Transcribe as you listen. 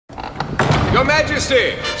Your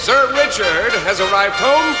Majesty, Sir Richard has arrived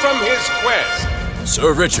home from his quest.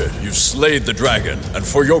 Sir Richard, you've slayed the dragon, and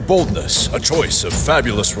for your boldness, a choice of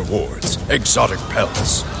fabulous rewards, exotic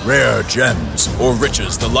pelts, rare gems, or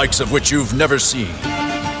riches the likes of which you've never seen.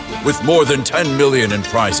 With more than 10 million in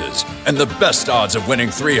prizes, and the best odds of winning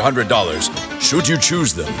 $300, should you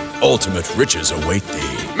choose them, ultimate riches await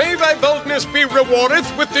thee. May thy boldness be rewarded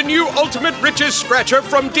with the new Ultimate Riches Scratcher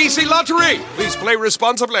from DC Lottery. Please play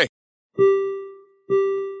responsibly.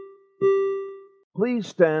 Please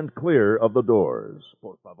stand clear of the doors.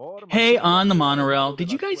 Hey, on the monorail,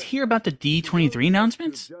 did you guys hear about the D23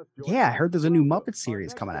 announcements? Yeah, I heard there's a new Muppet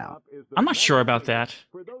series coming out. I'm not sure about that.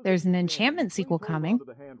 There's an Enchantment sequel coming.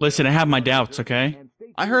 Listen, I have my doubts, okay?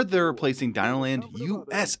 I heard they're replacing Dinoland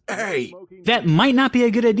USA. That might not be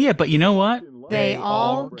a good idea, but you know what? They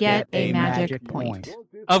all get a magic point.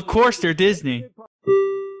 Of course, they're Disney.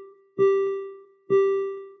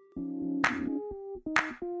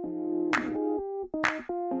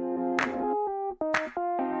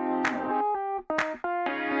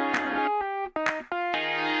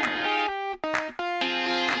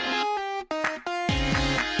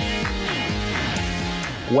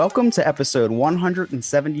 Welcome to episode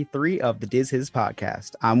 173 of the Diz His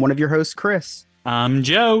podcast. I'm one of your hosts, Chris. I'm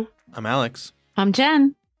Joe. I'm Alex. I'm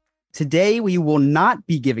Jen. Today, we will not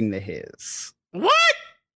be giving the his. What?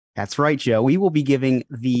 That's right, Joe. We will be giving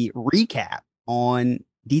the recap on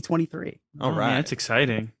D23. All right. Yeah, that's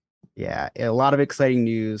exciting. Yeah, a lot of exciting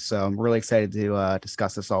news. So I'm really excited to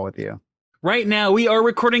discuss this all with you. Right now, we are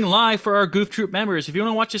recording live for our Goof Troop members. If you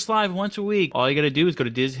want to watch us live once a week, all you got to do is go to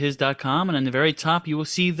dizhis.com, and on the very top, you will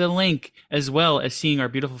see the link, as well as seeing our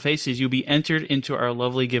beautiful faces. You'll be entered into our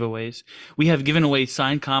lovely giveaways. We have given away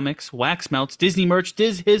signed comics, wax melts, Disney merch,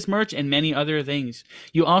 Diz His merch, and many other things.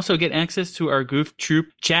 You also get access to our Goof Troop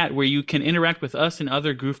chat, where you can interact with us and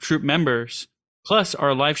other Goof Troop members. Plus,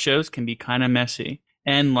 our live shows can be kind of messy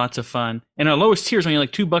and lots of fun. And our lowest tier is only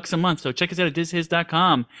like $2 a month, so check us out at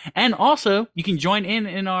dizhis.com. And also, you can join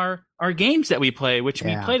in our games that we play, which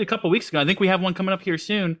we played a couple weeks ago. I think we have one coming up here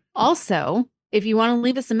soon. Also, if you want to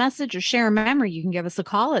leave us a message or share a memory, you can give us a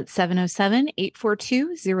call at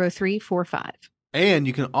 707-842-0345. And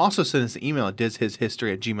you can also send us an email at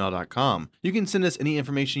dizhishistory@gmail.com. You can send us any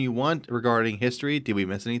information you want regarding history. Did we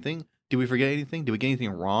miss anything? Did we forget anything? Did we get anything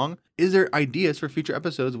wrong? Is there ideas for future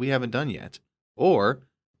episodes we haven't done yet? Or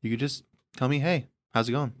you could just tell me, hey, how's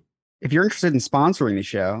it going? If you're interested in sponsoring the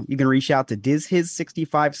show, you can reach out to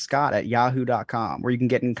dizhis65scott at yahoo.com, where you can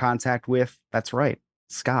get in contact with, that's right,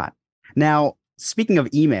 Scott. Now, speaking of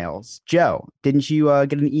emails, Joe, didn't you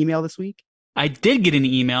get an email this week? I did get an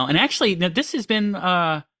email, and actually, now this has been,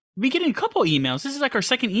 we getting a couple emails. This is like our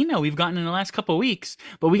second email we've gotten in the last couple of weeks,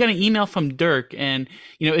 but we got an email from Dirk, and,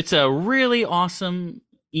 it's a really awesome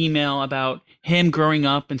email about him growing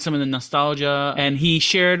up and some of the nostalgia, and he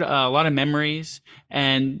shared a lot of memories,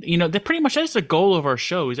 and that pretty much that's the goal of our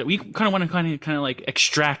show, is that we kind of want to kind of like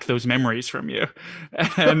extract those memories from you.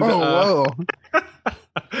 And whoa.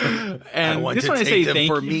 I and want just to want to take say them thank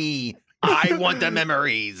for you. me. I want the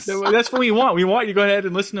memories. That's what we want. We want you to go ahead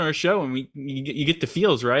and listen to our show, and you get the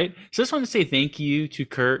feels, right? So I just want to say thank you to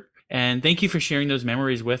Kurt. And thank you for sharing those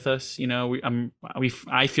memories with us. I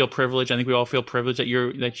feel privileged. I think we all feel privileged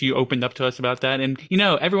that you opened up to us about that. And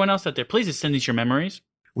everyone else out there, please just send us your memories.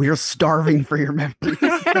 We are starving for your memories.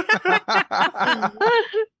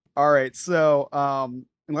 All right. So,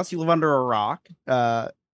 unless you live under a rock,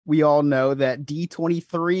 we all know that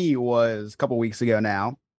D23 was a couple weeks ago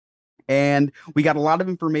now. And we got a lot of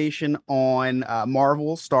information on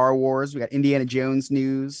Marvel, Star Wars. We got Indiana Jones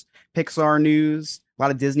news, Pixar news, a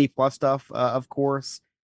lot of Disney Plus stuff, of course.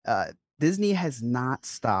 Disney has not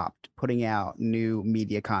stopped putting out new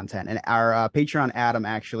media content. And our Patreon Adam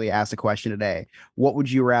actually asked a question today. What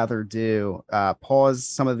would you rather do? Pause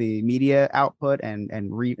some of the media output and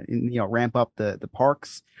ramp up the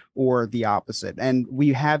parks, or the opposite? And we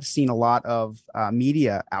have seen a lot of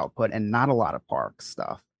media output and not a lot of park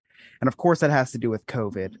stuff. And of course, that has to do with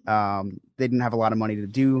COVID. They didn't have a lot of money to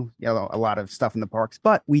do a lot of stuff in the parks,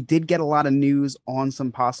 but we did get a lot of news on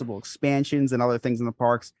some possible expansions and other things in the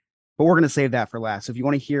parks. But we're going to save that for last. So if you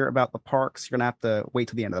want to hear about the parks, you're going to have to wait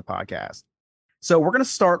till the end of the podcast. So we're going to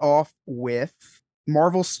start off with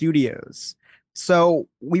Marvel Studios. So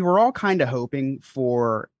we were all kind of hoping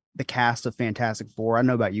for the cast of Fantastic Four. I don't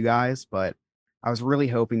know about you guys, but I was really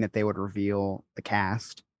hoping that they would reveal the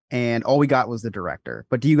cast. And all we got was the director.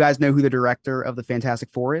 But do you guys know who the director of the Fantastic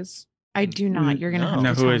Four is? I do not. You're going to have to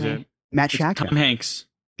No, tell who is me. it? Matt Shakman. Tom Hanks.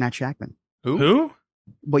 Matt Shakman. Who?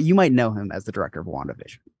 But you might know him as the director of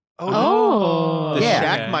WandaVision. Oh. The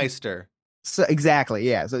Yeah. Shackmeister. So exactly,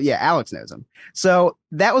 yeah. So yeah, Alex knows him. So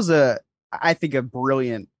that was I think a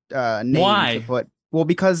brilliant name Why? to put. Well,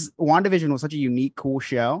 because WandaVision was such a unique, cool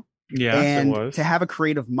show, Yes, it and was. to have a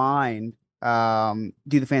creative mind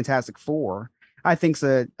do the Fantastic Four, I think's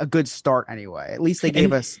a good start anyway. At least they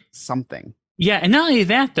gave us something. Yeah, and not only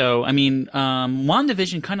that though, I mean,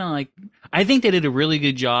 WandaVision kind of like I think they did a really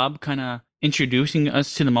good job kind of introducing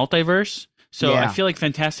us to the multiverse. So I Yeah. feel like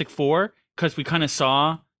Fantastic Four, because we kind of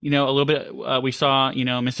saw, a little bit, we saw,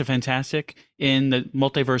 Mr. Fantastic in the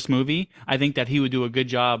multiverse movie. I think that he would do a good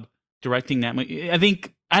job directing that movie.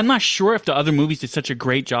 I'm not sure if the other movies did such a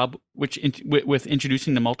great job with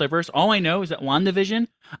introducing the multiverse. All I know is that WandaVision,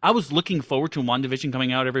 I was looking forward to WandaVision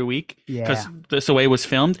coming out every week because Yeah. that's the way it was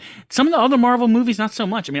filmed. Some of the other Marvel movies, not so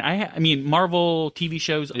much. I mean, I mean Marvel TV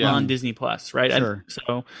shows on Disney Plus, right? Sure.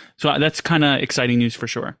 So that's kind of exciting news for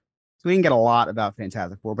sure. So we didn't get a lot about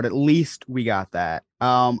Fantastic Four, but at least we got that. We're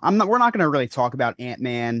not going to really talk about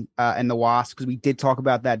Ant-Man and the Wasp because we did talk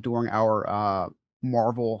about that during our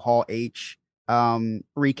Marvel Hall H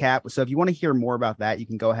recap. So if you want to hear more about that, you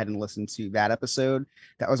can go ahead and listen to that episode.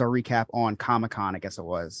 That was our recap on Comic-Con, I guess it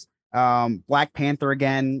was. Black Panther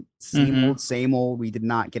again, same old. We did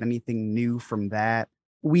not get anything new from that.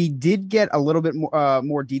 We did get a little bit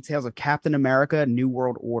more details of Captain America: New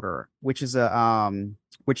World Order, which is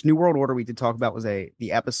which New World Order we did talk about was the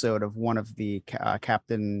episode of one of the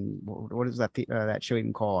Captain, what is that that show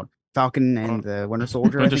even called? Falcon and the Winter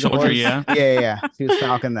Soldier. Winter Soldier, yeah. Yeah. He was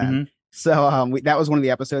Falcon then. So that was one of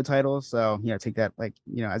the episode titles. So take that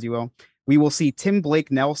as you will. We will see Tim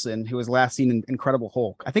Blake Nelson, who was last seen in Incredible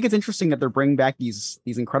Hulk. I think it's interesting that they're bringing back these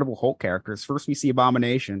Incredible Hulk characters. First we see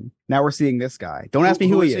Abomination. Now we're seeing this guy. Don't ask me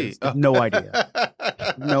who he is. No idea.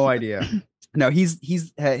 No idea. No, his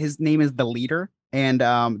name is the Leader, and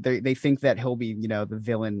they think that he'll be the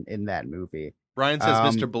villain in that movie. Ryan says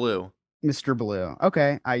Mr. Blue. Mr. Blue.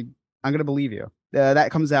 Okay, I'm gonna believe you.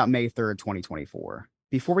 That comes out May 3rd, 2024.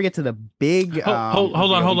 Before we get to the big hold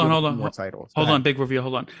on. More titles. Hold on, big review.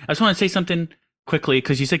 Hold on. I just want to say something quickly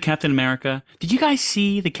because you said Captain America. Did you guys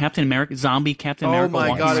see the Captain America zombie Captain America? Oh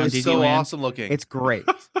my god, it was Disneyland? so awesome looking. It's great.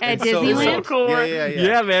 At It's so Disneyland? So cool.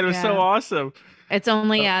 Yeah, man, it was so awesome. It's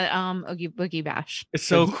only at Oogie Boogie Bash. It's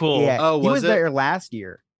so cool. Yeah, Oh, he was was it? there last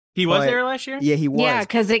year. He was But- there last year? Yeah, he was. Yeah,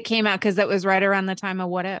 because it came out because that was right around the time of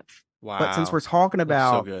What If. Wow. But since we're talking That's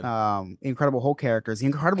so about good. Incredible Hulk characters, the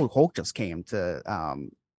Incredible Hulk just came to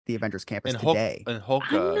the Avengers campus and Hulk, today. and Hulk,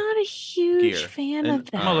 I'm not a huge gear. fan And, of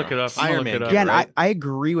that. I'm gonna look it up. Iron Man Again, right? I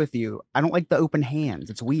agree with you. I don't like the open hands.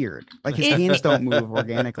 It's weird. Like his hands don't move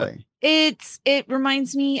organically. It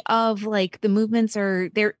reminds me of like the movements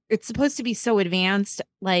it's supposed to be so advanced,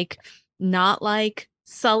 like not like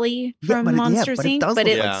Sully from Monsters but it Inc. does But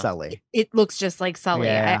look it like Sully. it looks just like Sully.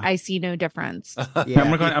 Yeah. I see no difference. Yeah.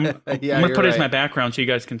 I'm gonna put it as my background so you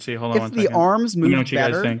guys can see. Hold on If one the second. arms Let me know moved what you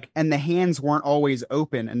guys better think. and the hands weren't always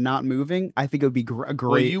open and not moving, I think it would be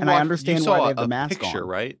great. And I understand why they have the mask picture, on.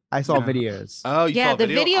 right? I saw Yeah. videos. Oh, you Yeah, saw a the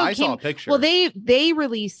video? video I saw came- a picture. Well, they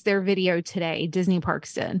released their video today. Disney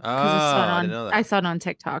Parks did. 'Cause I didn't know that. I saw it on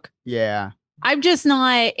TikTok. Yeah. I'm just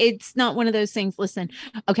not. It's not one of those things. Listen,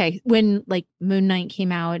 okay, when like Moon Knight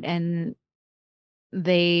came out and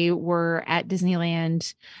they were at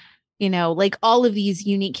Disneyland, like all of these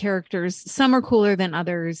unique characters, some are cooler than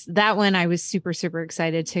others. That one I was super, super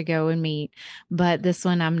excited to go and meet, but this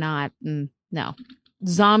one I'm not. No.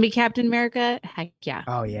 Zombie Captain America, heck yeah.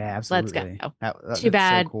 Oh yeah, Let's absolutely. go. That's Too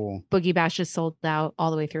bad. So cool. Boogie Bash is sold out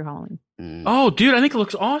all the way through Halloween. Oh, dude, I think it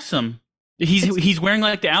looks awesome. He's wearing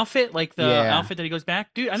like the outfit, like the Yeah. outfit that he goes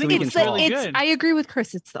back. Dude, I So think he it can looks talk. really good. I agree with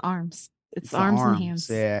Chris. It's the arms. It's the the arms and hands.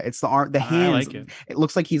 Yeah, it's the arm. The I hands. like it. It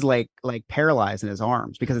looks like he's like paralyzed in his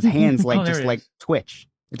arms because his hands Oh, there just it like is. twitch.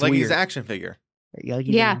 It's like weird. his action figure. Like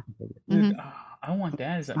he's Yeah. an- Dude, I want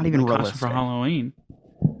that as a Not even costume realistic. for Halloween.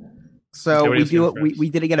 So Okay, what we else you do. got for us? We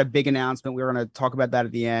did get a big announcement. We were going to talk about that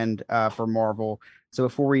at the end for Marvel. So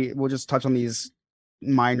before we'll just touch on these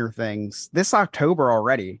minor things. This October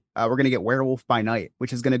already, we're going to get Werewolf by Night,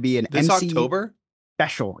 which is going to be an This MC October?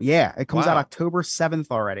 special. Yeah, it comes out Wow. October 7th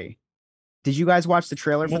already. Did you guys watch the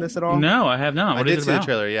trailer for this at all? No, I have not. I What is did it see about? the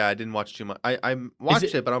trailer. Yeah, I didn't watch too much. I watched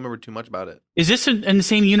it- it, but I don't remember too much about it. Is this in the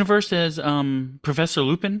same universe as Professor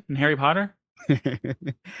Lupin and Harry Potter?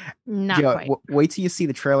 Not Joe, quite. wait till you see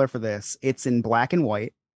the trailer for this. It's in black and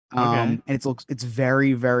white. Okay. And it's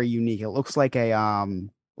very, very unique. It looks like a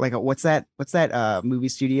what's that movie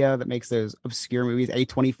studio that makes those obscure movies?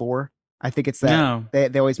 A24. I think it's that. No.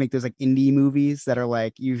 They always make those like indie movies that are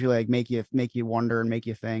like usually like make you wonder and make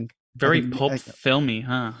you think. Very think- pulp like- filmy,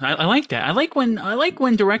 huh? I like that. I like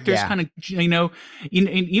when directors Yeah. kind of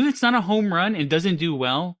even if it's not a home run and doesn't do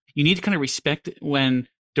well, you need to kind of respect when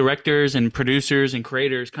directors and producers and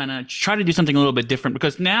creators kind of try to do something a little bit different,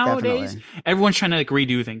 because nowadays everyone's trying to like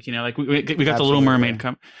redo things. You know, like we got the Little Mermaid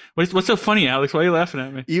come. What's so funny, Alex? Why are you laughing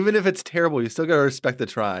at me? Even if it's terrible, you still gotta respect the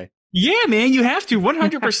try. Yeah, man, you have to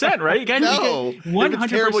 100%, right? You got no, 100%. If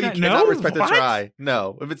it's terrible, you cannot respect the try.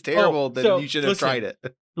 No, if it's terrible, then you should have tried it.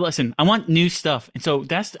 Listen, I want new stuff, and so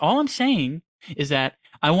that's all I'm saying is that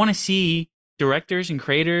I want to see directors and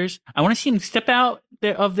creators. I want to see them step out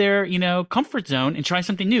of their comfort zone and try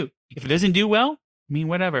something new. If it doesn't do well, I mean,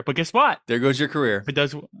 whatever. But guess what? There goes your career. If it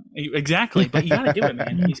does exactly, but you got to do it,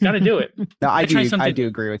 man. He's got to do it. No, I do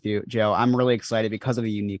agree with you, Joe. I'm really excited because of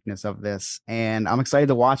the uniqueness of this, and I'm excited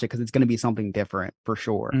to watch it because it's going to be something different for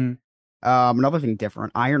sure. Another thing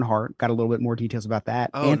different, Ironheart, got a little bit more details about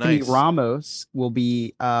that. Anthony Ramos will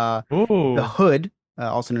be the Hood,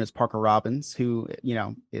 also known as Parker Robbins, who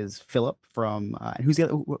is Philip from who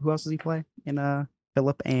else does he play in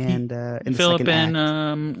Philip and in Philip the second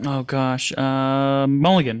and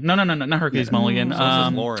Mulligan. No, not Hercules Mulligan.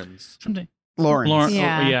 Lawrence. Something. Lawrence.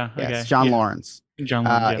 Yeah. Okay. It's John Lawrence. John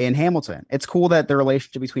Lawrence. In Hamilton. It's cool that the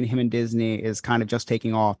relationship between him and Disney is kind of just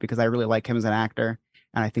taking off, because I really like him as an actor,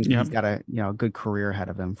 and I think he's got a good career ahead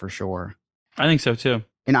of him for sure. I think so too.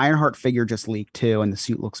 An Ironheart figure just leaked too, and the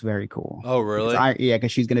suit looks very cool. Oh, really?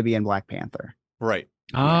 Because she's going to be in Black Panther. Right.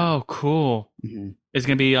 Oh, cool. Mm-hmm. Is it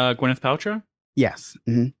going to be Gwyneth Paltrow? Yes.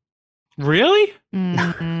 Mm-hmm. Really?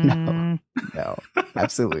 No,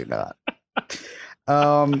 absolutely not.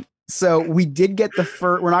 So we did get the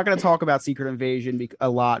first. We're not going to talk about Secret Invasion a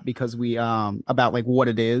lot because we about like what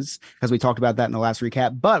it is, because we talked about that in the last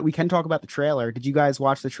recap. But we can talk about the trailer. Did you guys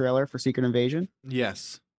watch the trailer for Secret Invasion?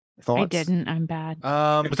 Yes. Thoughts? I didn't. I'm bad.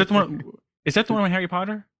 Was that the one? Is that the one with Harry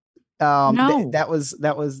Potter? No, that was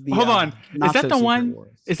the. Hold on. Is that the one?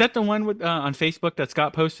 Is that the one with on Facebook that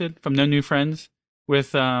Scott posted from No New Friends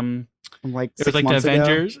with like it was like the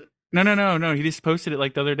Avengers? Ago? No. He just posted it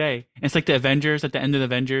like the other day. And it's like the Avengers at the end of the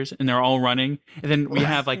Avengers, and they're all running, and then we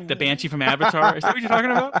have like the Banshee from Avatar. Is that what you're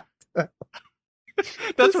talking about?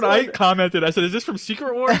 That's what I commented. I said, "Is this from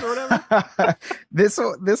Secret Wars or whatever?" This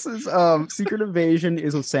is Secret Invasion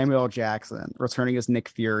is with Samuel L. Jackson returning as Nick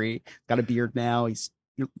Fury. Got a beard now. He's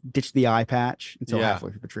ditched the eye patch until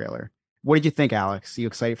halfway through the trailer. What did you think, Alex? Are you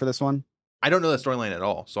excited for this one? I don't know the storyline at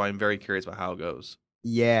all, so I'm very curious about how it goes.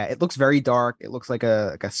 Yeah, it looks very dark. It looks like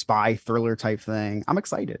a spy thriller type thing. I'm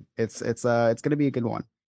excited. It's gonna be a good one.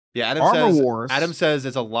 Yeah, Adam says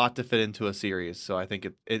it's a lot to fit into a series, so I think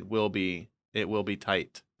it will be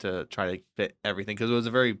tight to try to fit everything, because it was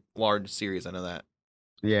a very large series. I know that.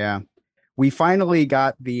 Yeah, we finally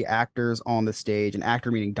got the actors on the stage, an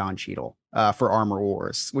actor meaning Don Cheadle, for Armor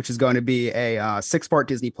Wars, which is going to be a 6-part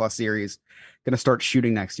Disney Plus series. Going to start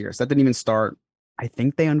shooting next year. So that didn't even start. I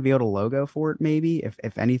think they unveiled a logo for it, maybe,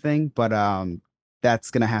 if anything, but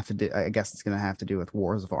that's going to have to do, I guess it's going to have to do with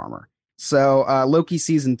Wars of Armor. So Loki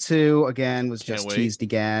season 2 again was just teased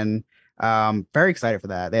again. Very excited for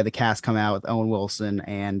that. They had the cast come out with Owen Wilson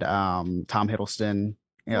and Tom Hiddleston.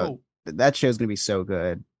 That show's going to be so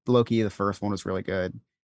good. Loki, the first one, was really good.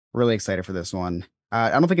 Really excited for this one.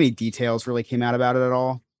 I don't think any details really came out about it at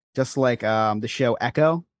all. Just like the show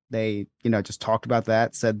Echo, they just talked about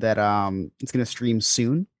that, said that it's going to stream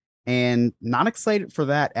soon, and not excited for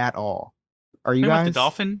that at all. Are you guys? The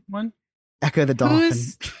dolphin one? Echo the dolphin.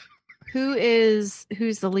 Who's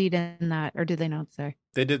the lead in that, or did they not say?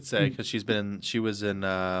 They did say, because she was in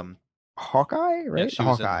Hawkeye, right? Yeah, she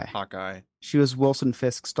was in Hawkeye. She was Wilson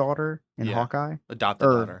Fisk's daughter in Hawkeye.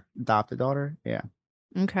 Adopted daughter. Yeah.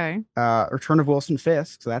 Okay. Return of Wilson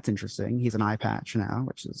Fisk. So that's interesting. He's an eye patch now,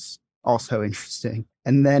 which is also interesting.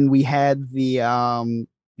 And then we had the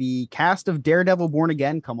cast of Daredevil Born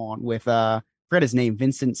Again come on with I forget his name,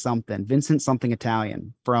 Vincent something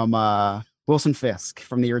Italian from Wilson Fisk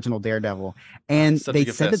from the original Daredevil. And they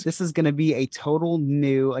said that this is going to be a total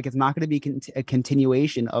new, like, it's not going to be a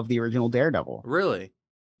continuation of the original Daredevil. Really?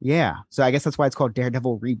 Yeah. So I guess that's why it's called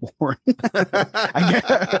Daredevil Reborn.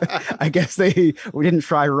 I guess we didn't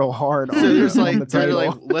try real hard. So there's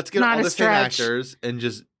let's get all the same actors and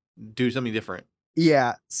just do something different.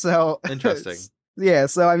 Yeah. So interesting. Yeah.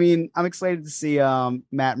 So I mean, I'm excited to see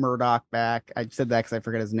Matt Murdock back. I said that because I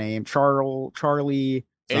forget his name. Charlie.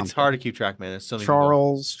 It's hard to keep track, man. It's so many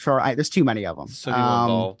there's too many of them. So people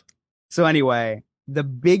involved. So anyway, the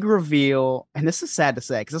big reveal, and this is sad to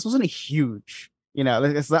say because this wasn't a huge,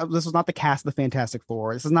 this was not the cast of the Fantastic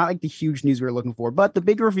Four. This is not like the huge news we were looking for, but the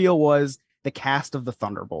big reveal was the cast of the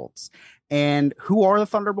Thunderbolts. And who are the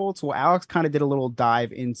Thunderbolts? Well, Alex kind of did a little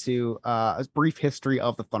dive into a brief history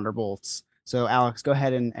of the Thunderbolts. So Alex, go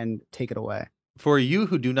ahead and take it away. For you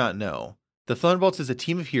who do not know, The Thunderbolts is a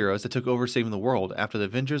team of heroes that took over saving the world after the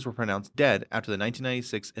Avengers were pronounced dead after the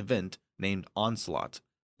 1996 event named Onslaught.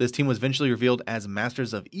 This team was eventually revealed as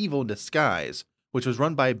Masters of Evil in Disguise, which was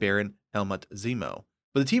run by Baron Helmut Zemo.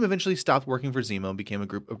 But the team eventually stopped working for Zemo and became a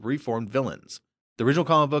group of reformed villains. The original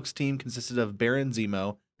comic books team consisted of Baron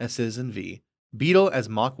Zemo as Citizen V, Beetle as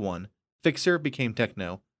Mach 1, Fixer became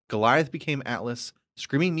Techno, Goliath became Atlas,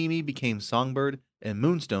 Screaming Mimi became Songbird, and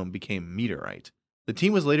Moonstone became Meteorite. The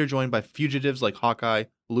team was later joined by fugitives like Hawkeye,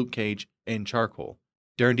 Luke Cage, and Charcoal.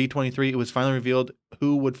 During D23, it was finally revealed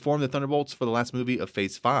who would form the Thunderbolts for the last movie of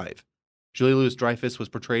Phase 5. Julia Louis-Dreyfus was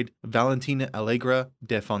portrayed Valentina Allegra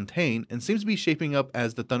de Fontaine and seems to be shaping up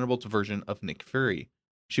as the Thunderbolts version of Nick Fury.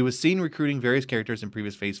 She was seen recruiting various characters in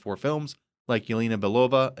previous Phase 4 films, like Yelena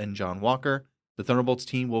Belova and John Walker. The Thunderbolts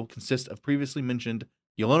team will consist of previously mentioned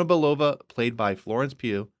Yelena Belova, played by Florence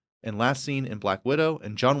Pugh, and last seen in Black Widow,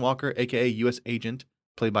 and John Walker, aka U.S. Agent,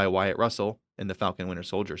 played by Wyatt Russell in the Falcon Winter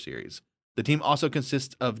Soldier series. The team also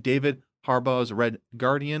consists of David Harbaugh's Red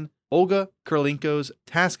Guardian, Olga Kurylenko's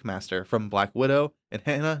Taskmaster from Black Widow, and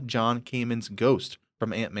Hannah John Kamen's Ghost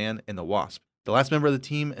from Ant-Man and the Wasp. The last member of the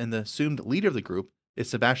team and the assumed leader of the group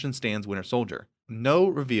is Sebastian Stan's Winter Soldier. No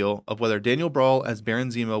reveal of whether Daniel Brawl as Baron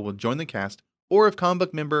Zemo will join the cast, or if comic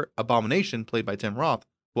book member Abomination, played by Tim Roth,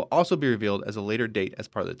 will also be revealed as a later date as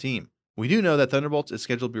part of the team. We do know that Thunderbolts is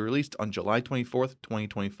scheduled to be released on July 24th,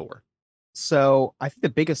 2024. So I think the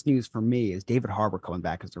biggest news for me is David Harbour coming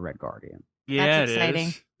back as the Red Guardian. Yeah, That's exciting. it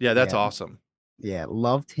is. Yeah, that's Yeah. awesome. Yeah,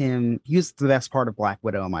 loved him. He was the best part of Black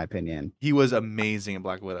Widow, in my opinion. He was amazing in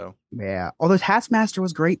Black Widow. Yeah, although Taskmaster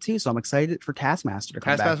was great too, so I'm excited for Taskmaster to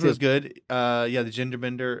come back Taskmaster too. was good. Yeah, the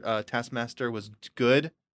Genderbender Taskmaster was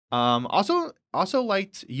good. Also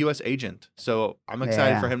liked U.S. Agent, so I'm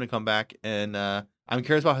excited for him to come back, and I'm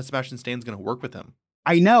curious about how Sebastian Stan's going to work with him.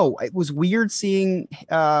 I know it was weird seeing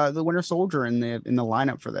the Winter Soldier in the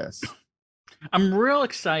lineup for this. I'm real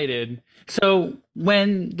excited. So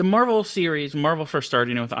when the Marvel first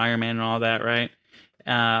started, with Iron Man and all that, right?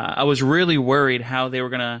 I was really worried how they were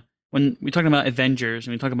gonna, when we talking about Avengers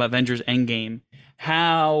and we talk about Avengers Endgame,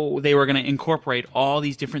 how they were gonna incorporate all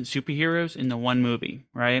these different superheroes into one movie,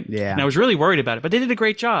 right? Yeah. And I was really worried about it, but they did a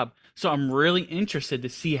great job. So I'm really interested to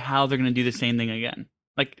see how they're gonna do the same thing again.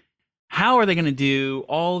 Like, how are they gonna do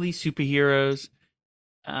all these superheroes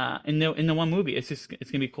in the one movie? It's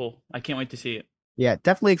gonna be cool. I can't wait to see it. Yeah,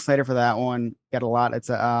 definitely excited for that one. Got a lot. It's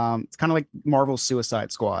it's kind of like Marvel's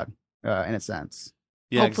Suicide Squad in a sense.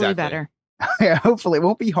 Yeah, Hopefully exactly. better. Yeah, hopefully it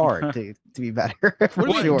won't be hard to be better. For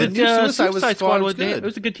What do you- sure. the new Suicide Squad was good. It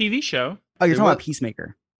was a good TV show. Oh, you're it talking was- about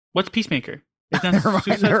Peacemaker. What's Peacemaker? Is that Never mind,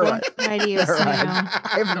 Suicide never Squad? mind. Why do you Never say mind. no?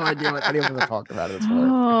 I have no idea what any of us are talking about at this point.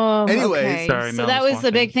 Oh, Anyways, okay. sorry, so Mel that was was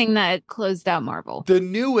the big watching. thing that closed out Marvel. The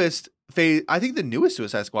newest phase, I think the newest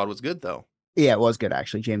Suicide Squad was good though. Yeah, it was good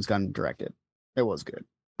actually. James Gunn directed. It was good.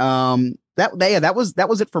 That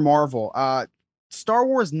was it for Marvel. Star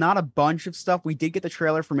Wars, not a bunch of stuff. We did get the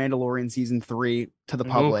trailer for Mandalorian season 3 to the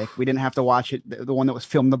public. We didn't have to watch it. The one that was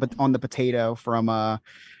filmed on the potato from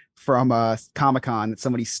Comic-Con that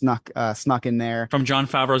somebody snuck in there. From Jon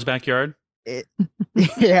Favreau's backyard.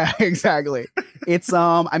 Yeah, exactly. It's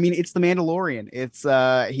I mean, it's the Mandalorian. It's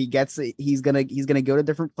he's gonna go to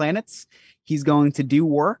different planets. He's going to do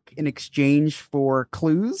work in exchange for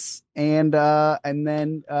clues, and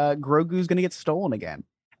then Grogu's gonna get stolen again.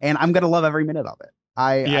 And I'm gonna love every minute of it.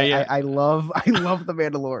 I love the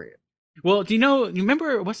Mandalorian. Well, do you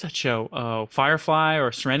remember what's that show? Firefly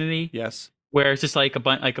or Serenity? Yes. Where it's just like a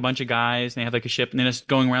bunch of guys and they have like a ship and they're just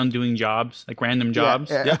going around doing jobs, like random jobs.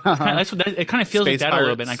 Yeah. Yep. It kind of feels Space like that a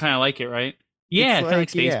little bit. And I Pirates. kind of like it, right? Yeah, It's kind of like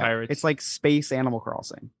Space Pirates. It's like space Animal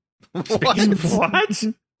Crossing. what? It's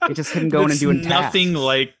just him going and It's doing nothing tasks.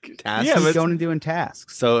 like Tasks? Yeah, He's but going and doing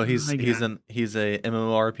tasks. So he's my a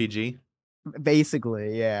MMORPG.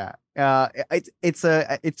 Basically, yeah. It's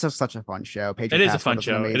such a fun show. Pedro it is a Pascal fun does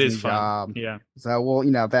an show. It amazing is fun. job. Yeah. So well,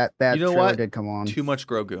 that You know trailer what? did come on. Too much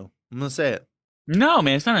Grogu. I'm gonna say it. No,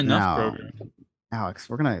 man, it's not enough No. program. Alex,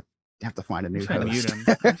 we're gonna have to find a new I'm trying to mute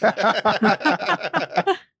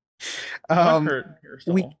host.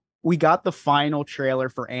 We got the final trailer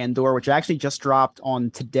for Andor, which actually just dropped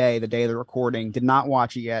on today, the day of the recording. Did not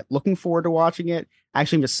watch it yet. Looking forward to watching it.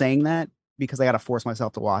 Actually, I'm just saying that because I got to force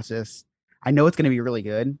myself to watch this. I know it's going to be really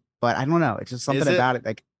good, but I don't know. It's just something Is it? about it.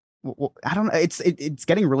 Like, I don't know. It's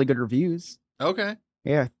getting really good reviews. Okay.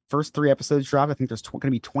 Yeah, first 3 episodes drop. I think there's going to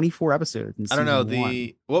be 24 episodes. In I don't know. season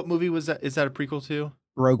 1. What movie was that? Is that a prequel to?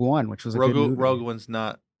 Rogue One, which was a good movie. Rogue One's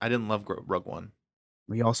not. I didn't love Rogue One.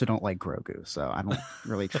 We also don't like Grogu, so I don't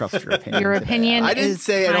really trust your opinion. Your today. opinion I didn't is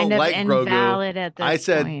say I kind don't of like Grogu. invalid at this I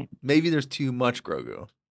said point. maybe there's too much Grogu.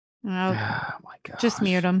 Oh, my god. just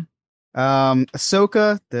mute him.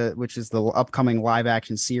 Ahsoka, which is the upcoming live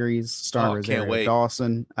action series starring Oh, can't Rosario wait.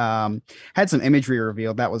 Dawson, had some imagery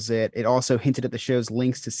revealed. That was it. It also hinted at the show's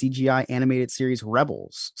links to CGI animated series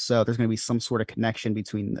Rebels. So there's going to be some sort of connection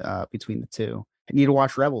between the two. I need to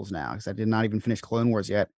watch Rebels now because I did not even finish Clone Wars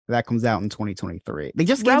yet. That comes out in 2023. They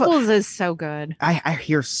just Rebels is so good. I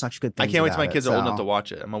hear such good I things. can't wait till my about kids it, are old enough so. to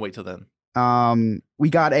watch it. I'm gonna wait till then. We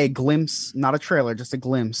got a glimpse, not a trailer, just a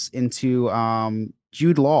glimpse into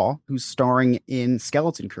Jude Law, who's starring in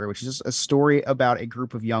Skeleton Crew, which is just a story about a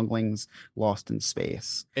group of younglings lost in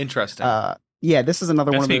space. Interesting. Yeah, this is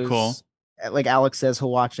another That's one of pretty those. cool. Like Alex says, he'll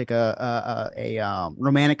watch like a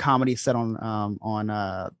romantic comedy set on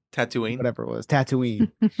Tatooine. whatever it was,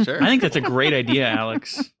 Tatooine. Sure. I think that's a great idea,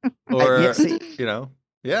 Alex. Or Yeah, see-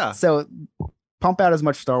 yeah. So pump out as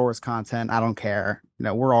much Star Wars content. I don't care.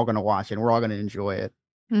 We're all gonna watch it. And we're all gonna enjoy it.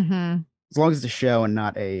 Mm-hmm. As long as it's a show and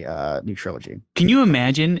not a new trilogy. Can you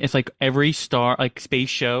imagine if like every space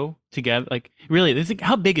show together, like really, this is,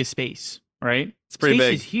 how big is space, right? It's pretty space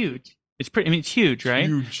big. is huge. It's huge, right?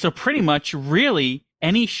 Huge. So pretty much, really,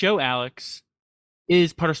 any show, Alex,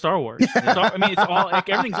 is part of Star Wars. It's all like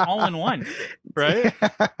everything's all in one, right?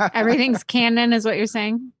 Everything's canon, is what you're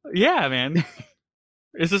saying. Yeah, man.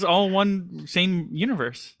 It's just all one same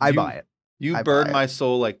universe. I buy it. You I burned buy it. my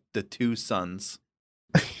soul like the two suns.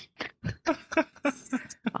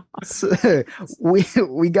 So,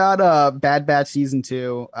 we got Bad Batch season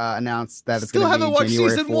 2 announced that it's Still going to be haven't watched January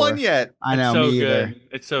season 4th. 1 yet. I know, It's so me either. good.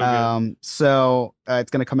 It's so good. So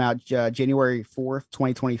it's going to come out January 4th,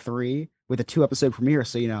 2023 with a 2-episode premiere.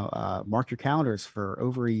 So, mark your calendars for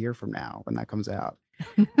over a year from now when that comes out.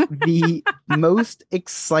 The most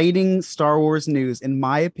exciting Star Wars news, in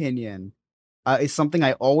my opinion, is something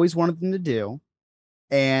I always wanted them to do.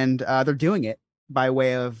 And they're doing it by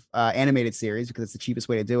way of animated series because it's the cheapest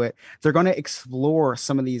way to do it. They're going to explore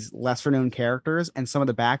some of these lesser known characters and some of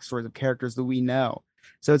the backstories of characters that we know.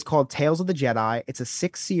 So it's called Tales of the Jedi. It's a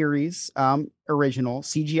 6-series original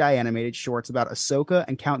CGI animated shorts about Ahsoka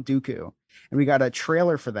and Count Dooku. And we got a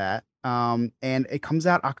trailer for that. And it comes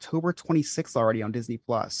out October 26th already on Disney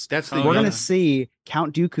Plus. That's the We're yeah. going to see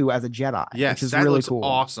Count Dooku as a Jedi, Yes, which is that really looks cool.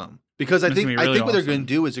 awesome. Because I That's think gonna be really what they're going awesome.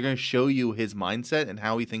 to do is they're going to show you his mindset and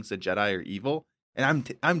how he thinks the Jedi are evil.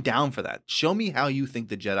 And I'm down for that. Show me how you think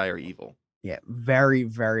the Jedi are evil. Yeah, very,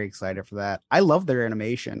 very excited for that. I love their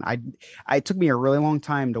animation. It took me a really long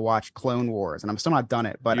time to watch Clone Wars, and I'm still not done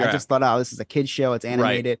it, but I Yeah. just thought, oh, this is a kid's show. It's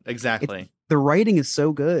animated. Right, exactly. The writing is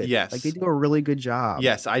so good. Yes. Like they do a really good job.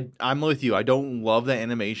 Yes, I'm with you. I don't love the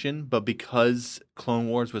animation, but because Clone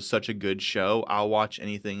Wars was such a good show, I'll watch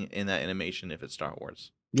anything in that animation if it's Star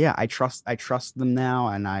Wars. Yeah, I trust them now,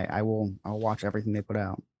 and I'll watch everything they put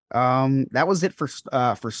out. That was it for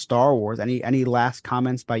Star Wars. Any last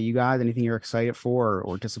comments by you guys? Anything you're excited for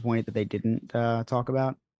or disappointed that they didn't talk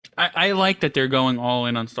about? I like that they're going all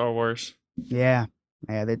in on Star Wars. Yeah,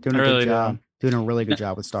 they're doing a I good really job. Doing a really good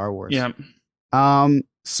job with Star Wars. Yeah.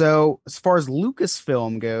 So as far as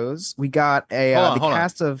Lucasfilm goes, we got a Hold on.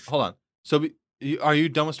 cast of Hold on. So are you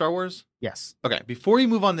done with Star Wars? yes. Okay, before you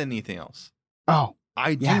move on to anything else, Oh,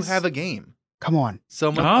 I do Yes. have a game. come on. So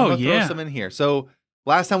I'm Oh, gonna throw yeah. some in here. So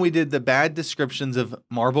last time we did the bad descriptions of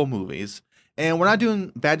Marvel movies, and we're not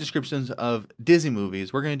doing bad descriptions of Disney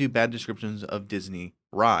movies. We're going to do bad descriptions of Disney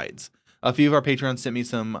rides. A few of our patrons sent me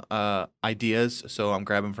some ideas, so I'm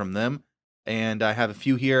grabbing from them. And I have a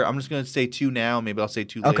few here. I'm just going to say 2 now. Maybe I'll say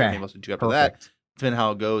 2 later. Okay. Maybe I'll say 2 after that. Perfect. Depending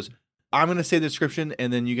how it goes. I'm going to say the description,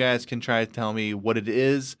 and then you guys can try to tell me what it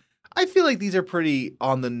is. I feel like these are pretty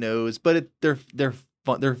on the nose, but they're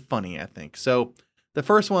fun. They're funny, I think. So the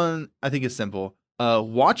first one I think is simple.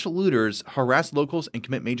 Watch looters harass locals and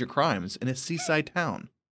commit major crimes in a seaside town.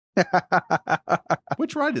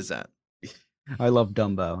 Which ride is that? I love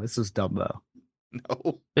Dumbo. This is Dumbo.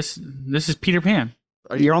 No. This is Peter Pan.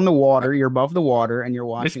 You're on the water. You're above the water, and you're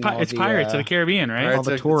watching. It's Pirates of the Caribbean, right? all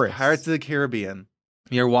the it's tourists. Pirates of the Caribbean.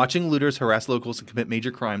 You're watching looters harass locals and commit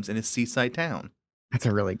major crimes in a seaside town. That's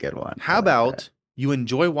a really good one. How about you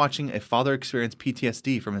enjoy watching a father experience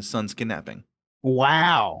PTSD from his son's kidnapping?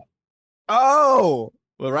 Wow. Oh,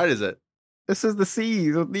 What ride is it? this is the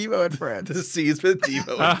seas with Nemo and friends. The Seas with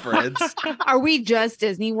Devo and friends. Are we just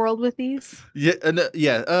Disney World with these? Yeah,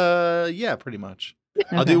 pretty much.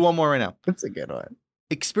 I'll Okay. do one more right now. That's a good one.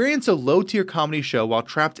 Experience a low-tier comedy show while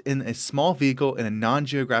trapped in a small vehicle in a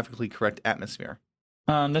non-geographically correct atmosphere.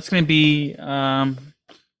 That's going to be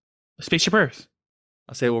Spaceship Earth.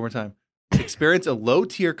 I'll say it one more time. Experience a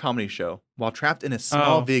low-tier comedy show while trapped in a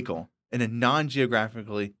small Oh. vehicle in a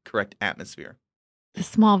non-geographically correct atmosphere. The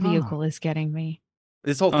small vehicle is getting me.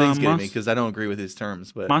 This whole thing's getting me Monst- because I don't agree with his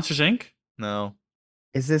terms. But Monsters Inc. no,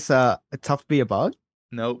 Is this a tough to be a bug?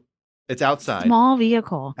 nope. It's outside. Small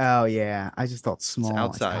vehicle. Oh yeah, I just thought small.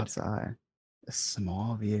 outside. outside. A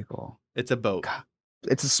small vehicle. It's a boat. God.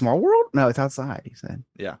 It's a small world? No, it's outside. He said.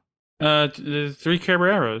 Yeah. The Three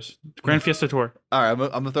Caballeros, Grand Fiesta Tour. All right, I'm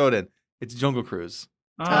gonna throw it in. It's Jungle Cruise.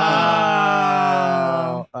 Oh,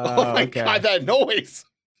 Oh my okay. god, that noise!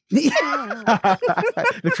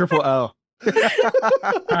 The triple O.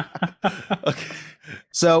 Okay.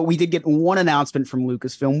 So we did get one announcement from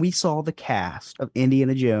Lucasfilm. We saw the cast of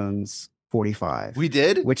Indiana Jones 45. We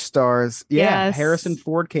did. Which stars, Yes. Harrison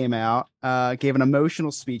Ford came out, gave an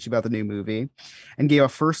emotional speech about the new movie, and gave a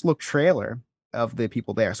first look trailer of the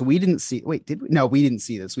people there. So we didn't see. Wait, did we? No, we didn't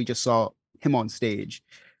see this. We just saw him on stage.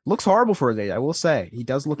 Looks horrible for his age, I will say. He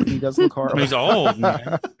does look horrible. He's old,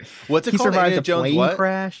 man. What's it He called? survived Indiana a Jones plane what?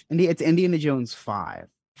 crash. It's Indiana Jones 5.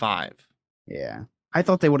 5. Yeah, I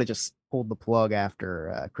thought they would have just pulled the plug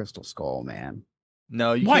after Crystal Skull, man.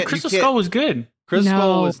 No, you Why? can't. Crystal you can't, Skull was good. Crystal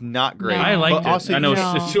Skull No. was not great. No. I liked but it. also I know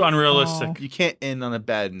No. it's too unrealistic. No. you can't end on a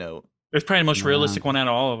bad note. It's probably the most No. realistic one out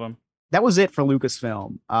of all of them. That was it for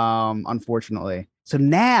Lucasfilm, unfortunately. So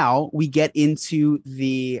now we get into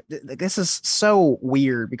this is so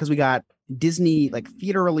weird because we got Disney like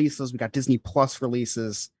theater releases, we got Disney Plus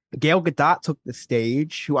releases. Gail Gadot took the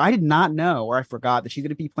stage, who I did not know, or I forgot that she's going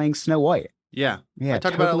to be playing Snow White. Yeah. Yeah, I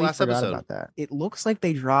talked about it last forgot episode. about that. It looks like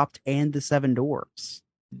they dropped And the Seven Dwarfs.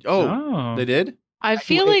 Oh, they did? I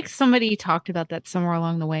feel like somebody talked about that somewhere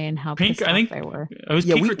along the way and how Pink, pissed I off think they were. it was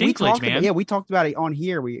Yeah, Peter we Dinklage, talked man. about, we talked about it on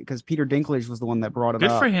here because Peter Dinklage was the one that brought it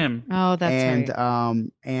Good up. for him. Oh, that's and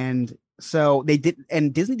right. And so they did,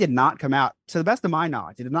 and Disney did not come out, to the best of my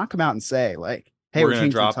knowledge, they did not come out and say like, hey, We're we're gonna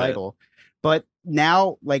changing the drop it. title. But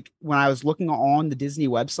now, like when I was looking on the Disney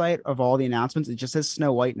website of all the announcements, it just says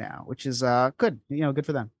Snow White now, which is good. Good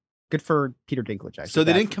for them. Good for Peter Dinklage. I So feel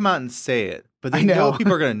they bad didn't for come out and say it, but I they know know.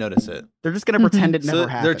 people are going to notice it. They're just gonna pretend it never So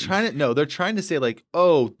happened. they're trying to say like,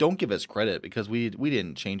 oh, don't give us credit because we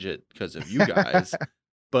didn't change it because of you guys.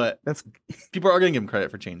 But That's people are going to give him credit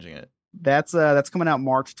for changing it. that's coming out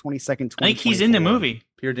March 22nd. I think he's in the movie.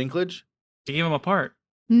 Peter Dinklage? They gave him a part.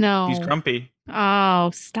 No. He's grumpy.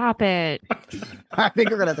 Oh, stop it. I think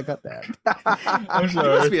we're gonna have to cut that. I'm You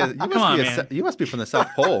must be, Come on, man. you must be from the South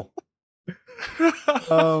Pole.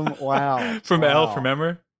 Wow. From Wow. Elf,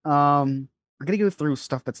 remember? We're gonna go through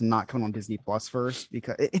stuff that's not coming on Disney Plus first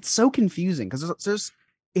because it's so confusing because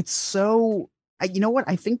it's so you know what,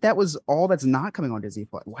 I think that was all that's not coming on Disney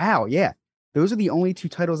Plus. Wow, yeah, those are the only two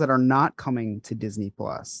titles that are not coming to Disney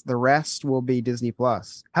Plus. The rest will be Disney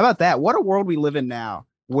Plus. How about that? What a world we live in now,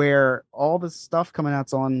 where all the stuff coming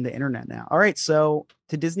out's on the internet now. All right, so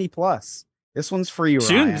to Disney Plus. This one's for you,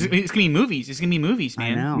 Soon, Ryan. it's gonna be movies. It's gonna be movies, I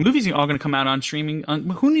man. know. Movies are all gonna come out on streaming.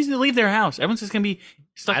 Who needs to leave their house? Everyone's just gonna be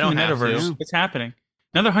stuck I in the don't have metaverse. to. It's happening.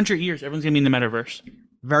 Another 100 years, everyone's gonna be in the metaverse.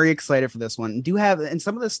 Very excited for this one. Do have, and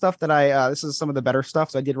some of the stuff that this is some of the better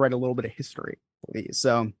stuff. So I did write a little bit of history for these.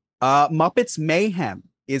 So Muppets Mayhem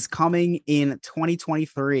is coming in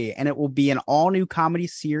 2023, and it will be an all new comedy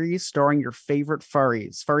series starring your favorite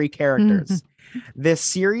furry characters. This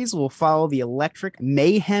series will follow the Electric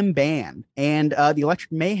Mayhem Band, and the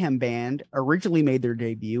Electric Mayhem Band originally made their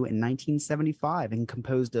debut in 1975 and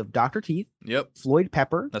composed of Dr. Teeth, Yep, Floyd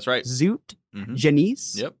Pepper, that's right. Zoot, Mhm.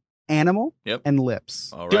 Janice, Yep, Animal, Yep. and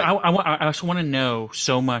Lips. all Dude, right. I also want to know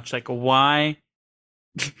so much, like why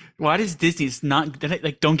does Disney's not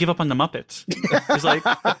like don't give up on the Muppets? It's like,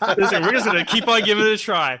 listen, we're just gonna keep on giving it a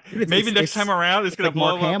try. Maybe next time around it's gonna like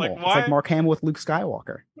Mark blow up. Hamill. Like, It's why? like Mark Hamill with Luke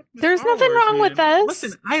Skywalker. There's Star nothing Wars, wrong with man. this.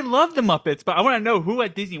 Listen, I love the Muppets, but I want to know who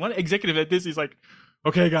at Disney, one executive at Disney's like,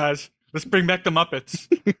 okay, guys, let's bring back the Muppets.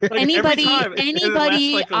 Like, every Anybody time, it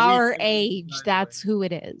lasts like a our week. age, that's who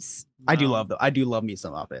it is. I do love me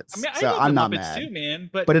some Muppets. I mean, I so love I'm the not Muppets mad. too, man.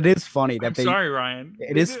 But But it is funny that I'm they. sorry, Ryan.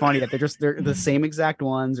 It is funny that they're the same exact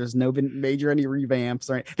ones. There's no been major any revamps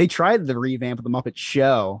or they tried the revamp of the Muppet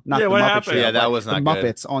Show, not Yeah, the what Muppet happened? Show. Yeah, that but was the not good.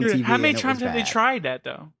 Muppets on Dude, TV. how many and it times was have they bad. tried that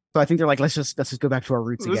though? So I think they're like, let's just go back to our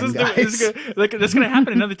roots again, guys. That's gonna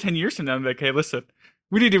happen another 10 years from now. I'm like, hey, listen,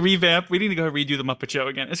 we need to revamp. We need to go redo the Muppet Show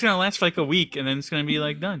again. It's gonna last for like a week, and then it's gonna be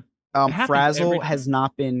like done. It happens every Frazzle time. has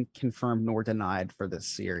not been confirmed nor denied for this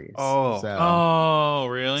series. Oh. so, Oh,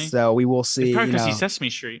 really? so we will see. It's probably You because know, he's Sesame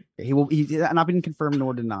Street. he's not been confirmed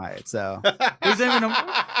nor denied. So Is that even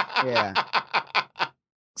Yeah.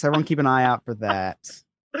 so everyone keep an eye out for that.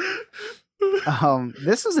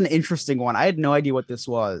 This is an interesting one. I had no idea what this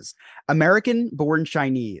was. American Born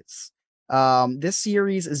Chinese. This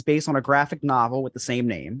series is based on a graphic novel with the same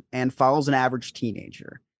name and follows an average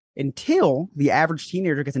teenager. until the average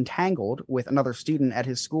teenager gets entangled with another student at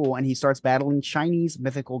his school and he starts battling Chinese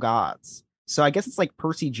mythical gods. So I guess it's like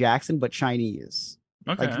Percy Jackson, but Chinese,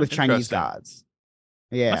 Okay. like with Chinese gods.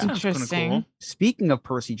 Yeah. That sounds kinda Interesting. cool. Speaking of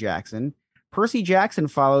Percy Jackson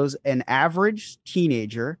follows an average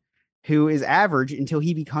teenager who is average until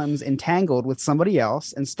he becomes entangled with somebody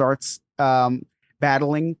else and starts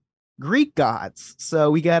battling Greek gods.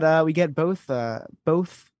 So we get both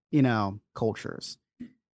cultures,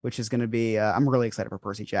 which is going to be I'm really excited for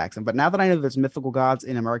Percy Jackson. But now that I know there's mythical gods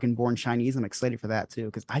in American-born Chinese, I'm excited for that too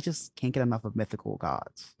because I just can't get enough of mythical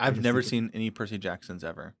gods. I've never seen any Percy Jacksons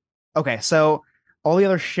ever. Okay, so all the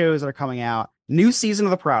other shows that are coming out, new season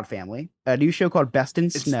of The Proud Family, a new show called Best in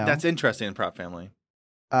Snow. That's interesting in Proud Family.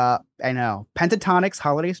 I know. Pentatonic's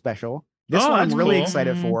holiday special. This Oh, one I'm that's really cool.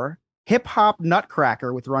 excited for. Hip Hop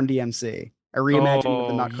Nutcracker with Run DMC. A reimagining of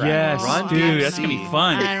the Nutcracker. Yes, Run dude, that's gonna be DMC.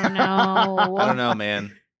 fun. I don't know. I don't know,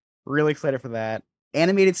 man. Really excited for that.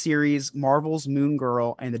 Animated series, Marvel's Moon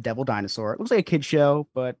Girl and the Devil Dinosaur. It looks like a kid show,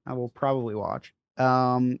 but I will probably watch.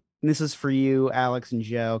 This is for you, Alex and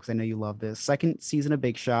Joe, because I know you love this. Second season of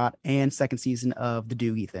Big Shot and second season of the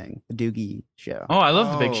Doogie show. Oh, I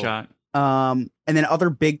love the Big Oh. Shot. And then other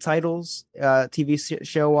big titles, TV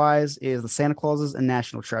show wise, is the Santa Clauses and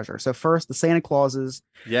National Treasure. So first, the Santa Clauses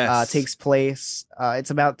Yes. takes place.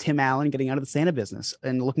 It's about Tim Allen getting out of the Santa business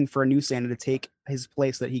and looking for a new Santa to take his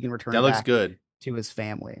place that he can return That looks back good. to his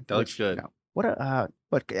family. That looks good.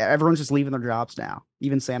 Look, everyone's just leaving their jobs now,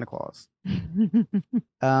 even Santa Claus.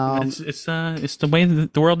 It's the way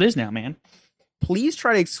that the world is now, man. Please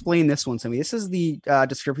try to explain this one to me. This is the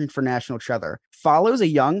description for National Treasure. Follows a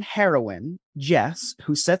young heroine, Jess,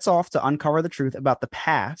 who sets off to uncover the truth about the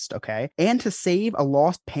past, okay, and to save a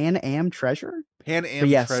lost Pan Am treasure. Pan Am But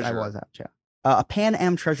yes, Treasure. I was out, Joe. A Pan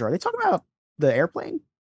Am treasure. Are they talking about the airplane?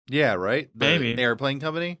 Yeah, right? The Maybe. airplane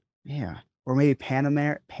company? Yeah. Or maybe Panama?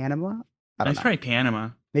 I don't It's know. probably Panama.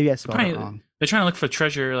 Maybe I spelled it probably- wrong. They're trying to look for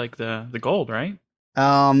treasure like the gold, right?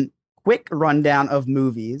 Quick rundown of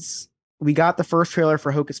movies. We got the first trailer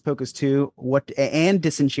for Hocus Pocus 2 and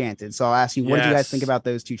Disenchanted. So I'll ask you, what did you guys Yes. think about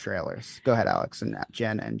those two trailers? Go ahead, Alex and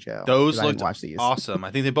Jen and Joe. Those 'cause I didn't looked watch these. awesome.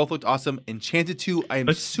 I think they both looked awesome. Enchanted 2, I am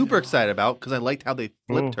Let's- super excited about because I liked how they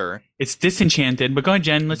flipped Ooh. her. It's Disenchanted, but go ahead,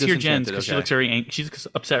 Jen. Let's hear Jen's Disenchanted, because she okay. looks very she's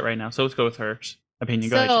upset right now. So let's go with her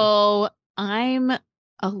opinion. Go ahead, Jen. So I'm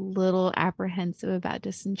a little apprehensive about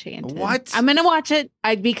Disenchanted. What? I'm gonna watch it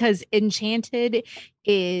because Enchanted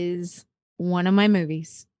is one of my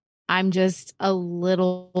movies. I'm just a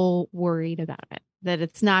little worried about it, that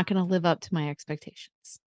it's not going to live up to my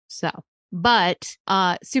expectations. So, but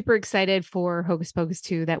super excited for Hocus Pocus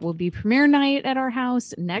 2. That will be premiere night at our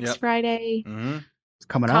house next Yep. Friday. Mm-hmm. It's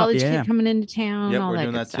coming College up. Yeah. kid coming into town. Yep, all we're that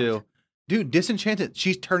doing good that stuff. too. Dude, Disenchanted,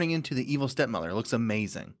 she's turning into the evil stepmother. It looks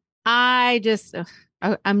amazing. I just,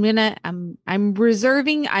 I'm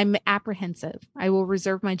reserving. I'm apprehensive. I will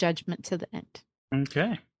reserve my judgment to the end.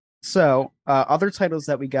 Okay. So other titles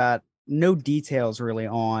that we got, no details really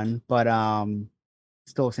on, but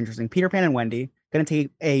still looks interesting. Peter Pan and Wendy. Going to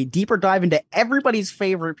take a deeper dive into everybody's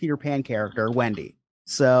favorite Peter Pan character, Wendy.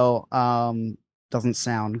 So doesn't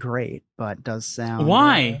sound great, but does sound.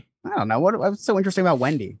 Why? I don't know. What's so interesting about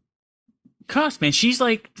Wendy? Cause man, she's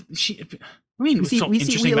like she. I mean, We what's see- so we see-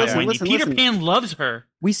 interesting we- about listen, Wendy. listen, Peter listen. Pan loves her.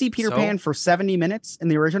 We see Peter So? Pan for 70 minutes in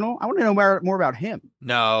the original. I want to know more about him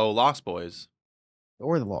No, Lost Boys.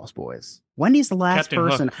 or the Lost Boys. Wendy's the last Captain Hook.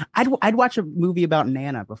 person. I'd watch a movie about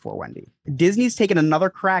Nana before Wendy. Disney's taken another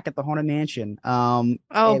crack at the Haunted Mansion. Oh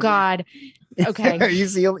and- God. Okay. you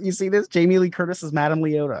see this? Jamie Lee Curtis is Madame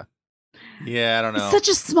Leota. Yeah, I don't know. It's such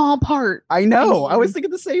a small part. I know. I was mean-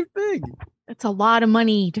 thinking the same thing. It's a lot of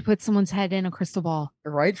money to put someone's head in a crystal ball.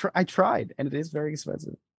 Right? I tried, and it is very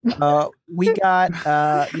expensive. We got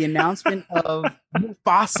the announcement of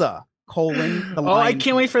Mufasa: the Oh, I Lion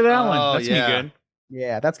can't wait for that Oh, one. That's yeah. gonna be good.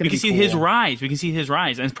 Yeah, that's We gonna can be see cool. his rise. We can see his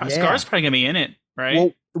rise, and Yeah. Scar's probably gonna be in it,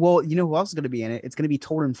 right? Well, you know who else is going to be in it? It's going to be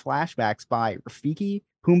told in flashbacks by Rafiki,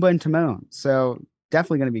 Pumbaa, and Timon. So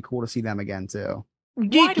definitely going to be cool to see them again too. Why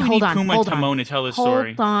do we need hold on, Pumbaa and hold on. Timon to tell this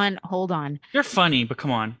story? Hold on. They're funny, but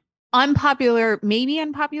come on. Maybe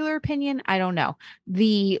unpopular opinion. I don't know.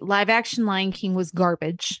 The live action Lion King was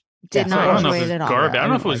garbage. Did Yeah, not I don't know enjoy if it it's at all. garbage. I don't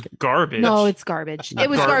know if it I was didn't garbage. No, it's garbage. It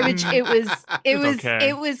was Garbage. garbage. It was okay.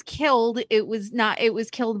 it was killed. It was not. It was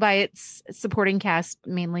killed by its supporting cast,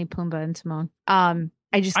 mainly Pumbaa and Timon.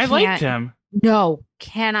 I just I can't. liked him. No,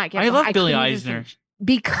 cannot get. I love Billy couldn't even Eisner. finish.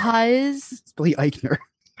 Because It's Billy Eichner.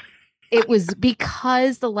 it was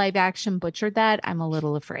because the live action butchered that. I'm a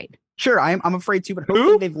little afraid. Sure, I'm afraid too, but Who?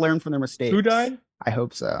 hopefully they've learned from their mistakes. Who died? I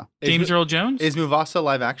hope so. James Earl Jones. Is Mufasa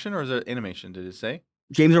live action or is it animation? Did it say?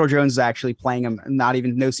 James Earl Jones is actually playing him, not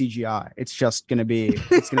even no CGI. It's gonna be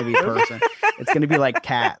person. It's gonna be like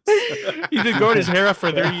Cats. He's been growing his hair out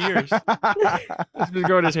for 30 years. He's been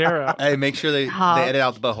growing his hair out. Hey, make sure they edit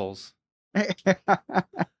out the buttholes. Is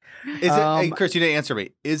it? Hey, Chris, you didn't answer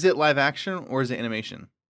me. Is it live action or is it animation?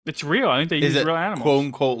 It's real. I think they use real animals. Quote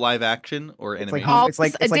unquote live action or animation? It's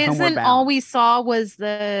like Disney. All we saw was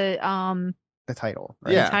the title.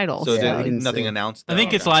 Right? Yeah, the title. So nothing announced. I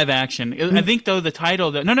think it's live action. I think though the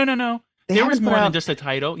title. No. There was more than just a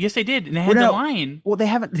title. Yes, they did, and they had the lion. Well, they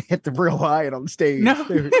haven't hit the real lion on stage. No.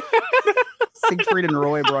 Siegfried and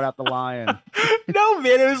Roy brought out the lion. No,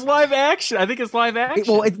 man, it was live action. I think it's live action.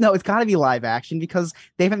 It's got to be live action because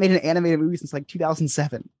they haven't made an animated movie since like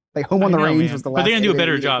 2007. Like Home on the Range was the last. But they're gonna do a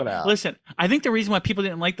better job. Listen, I think the reason why people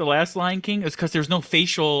didn't like the last Lion King is because there's no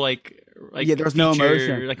facial there was no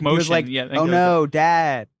emotion. Like motion. He was like, oh no,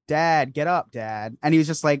 Dad, get up, Dad. And he was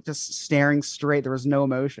just staring straight. There was no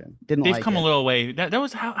emotion. They've come a little way. That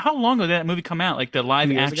was how long ago did that movie come out? Like the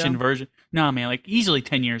live action version? No, man, like easily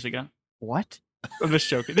 10 years ago. What? I'm just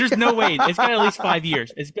joking. There's no way. It's got at least 5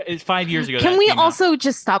 years. It's 5 years ago. Can we also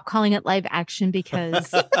just stop calling it live action because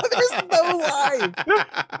there's no live.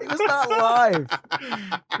 It was not live.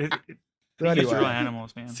 It's real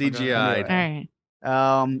animals, man. CGI. All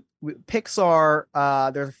right.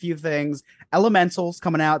 Pixar, there's a few things. Elemental's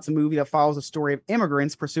coming out. It's a movie that follows the story of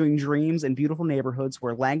immigrants pursuing dreams in beautiful neighborhoods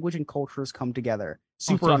where language and cultures come together.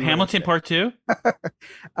 So Hamilton Part 2?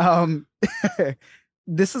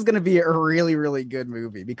 This is going to be a really, really good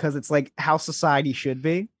movie because it's like how society should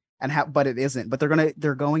be but it isn't. But they're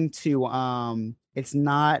going to it's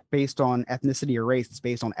not based on ethnicity or race. It's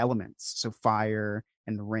based on elements. So fire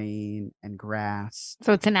and rain and grass.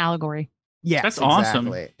 So it's an allegory. Yeah, that's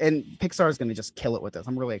awesome. And Pixar is going to just kill it with this.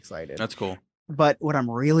 I'm really excited. That's cool. But what I'm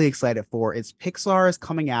really excited for is Pixar is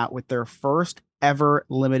coming out with their first ever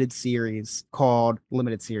limited series called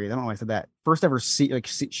Limited Series. I don't know why I said that. First ever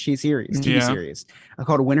TV series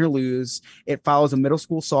called Win or Lose. It follows a middle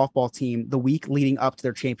school softball team the week leading up to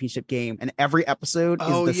their championship game, and every episode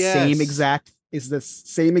is the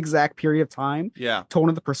same exact period of time. Yeah, told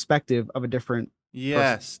in the perspective of a different.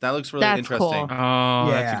 Yes, that looks really interesting. Cool. Oh,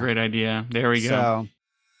 yeah. That's a great idea. There we go.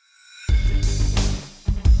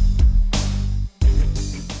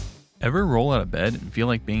 Ever roll out of bed and feel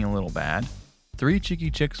like being a little bad? 3 Cheeky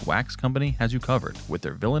Chicks Wax Company has you covered with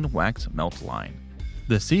their Villain Wax Melt line.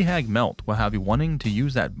 The Sea Hag Melt will have you wanting to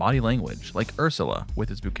use that body language like Ursula with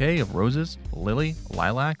its bouquet of roses, lily,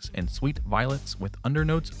 lilacs, and sweet violets with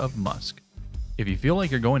undernotes of musk. If you feel like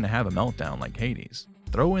you're going to have a meltdown like Hades,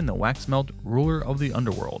 throw in the Wax Melt Ruler of the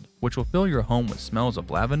Underworld, which will fill your home with smells of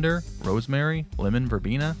lavender, rosemary, lemon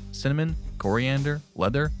verbena, cinnamon, coriander,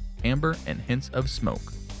 leather, amber, and hints of smoke.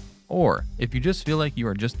 Or, if you just feel like you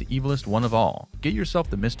are just the evilest one of all, get yourself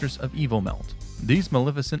the Mistress of Evil Melt. These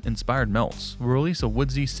Maleficent-inspired melts will release a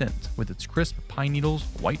woodsy scent with its crisp pine needles,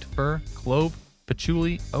 white fir, clove,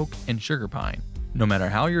 patchouli, oak, and sugar pine. No matter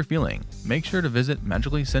how you're feeling, make sure to visit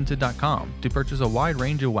magicallyscented.com to purchase a wide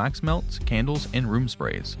range of wax melts, candles, and room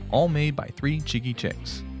sprays, all made by 3 Cheeky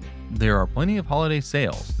Chicks. There are plenty of holiday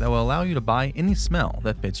sales that will allow you to buy any smell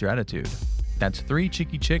that fits your attitude. That's 3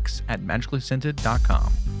 Cheeky Chicks at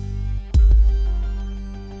magicallyscented.com.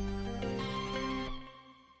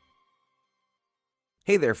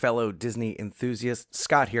 Hey there, fellow Disney enthusiasts.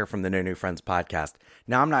 Scott here from the No New Friends podcast.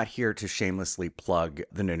 Now, I'm not here to shamelessly plug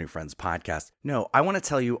the No New Friends podcast. No, I want to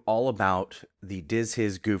tell you all about the Diz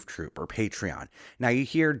His Goof Troop, or Patreon. Now, you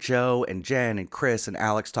hear Joe and Jen and Chris and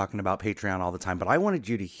Alex talking about Patreon all the time, but I wanted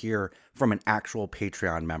you to hear from an actual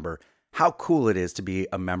Patreon member how cool it is to be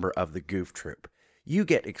a member of the Goof Troop. You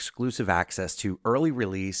get exclusive access to early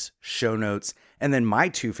release, show notes, and then my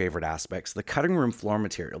 2 favorite aspects, the cutting room floor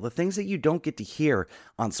material, the things that you don't get to hear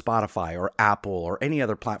on Spotify or Apple or any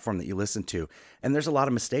other platform that you listen to. And there's a lot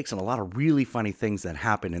of mistakes and a lot of really funny things that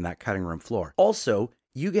happen in that cutting room floor. Also,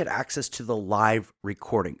 you get access to the live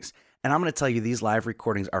recordings. And I'm going to tell you, these live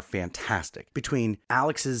recordings are fantastic. Between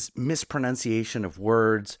Alex's mispronunciation of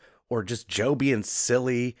words, or just Joe being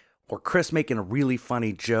silly, or Chris making a really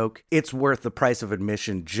funny joke, it's worth the price of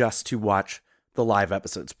admission just to watch the live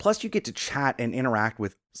episodes. Plus, you get to chat and interact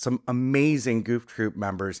with some amazing Goof Troop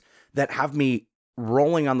members that have me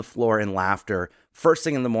rolling on the floor in laughter first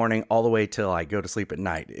thing in the morning all the way till I go to sleep at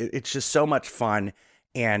night. It's just so much fun,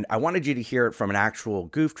 and I wanted you to hear it from an actual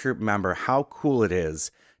Goof Troop member how cool it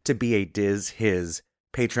is to be a Diz His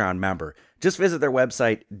Patreon member. Just visit their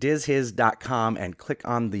website, dizhis.com, and click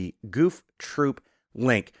on the Goof Troop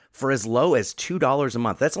link. For as low as $2 a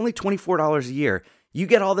month, that's only $24 a year, you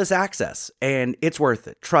get all this access, and it's worth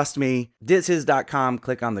it. Trust me, dizhis.com,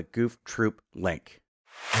 click on the Goof Troop link.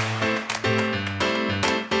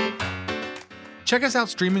 Check us out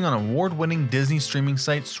streaming on award-winning Disney streaming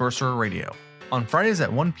site Sorcerer Radio on Fridays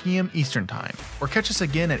at 1 p.m. Eastern Time, or catch us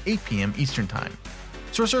again at 8 p.m. Eastern Time.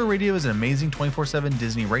 Sorcerer Radio is an amazing 24/7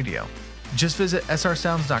 Disney radio. Just visit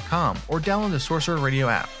srsounds.com or download the Sorcerer Radio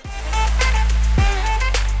app.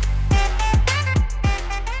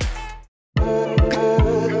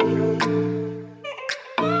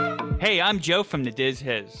 Hey, I'm Joe from the Diz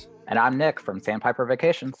Hiz. And I'm Nick from Sandpiper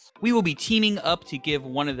Vacations. We will be teaming up to give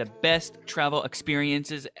one of the best travel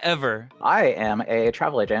experiences ever. I am a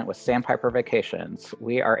travel agent with Sandpiper Vacations.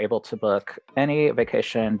 We are able to book any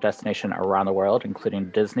vacation destination around the world,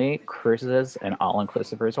 including Disney, cruises, and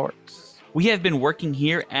all-inclusive resorts. We have been working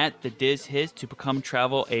here at the Diz Hiz to become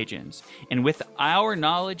travel agents. And with our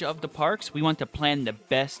knowledge of the parks, we want to plan the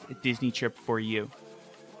best Disney trip for you.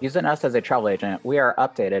 Using us as a travel agent, we are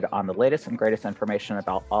updated on the latest and greatest information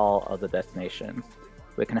about all of the destinations.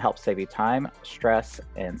 We can help save you time, stress,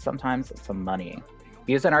 and sometimes some money.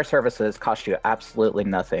 Using our services costs you absolutely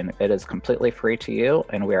nothing. It is completely free to you,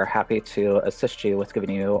 and we are happy to assist you with giving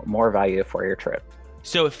you more value for your trip.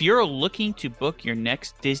 So if you're looking to book your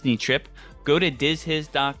next Disney trip, go to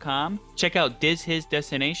dizhiz.com, check out Diz Hiz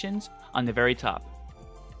destinations on the very top.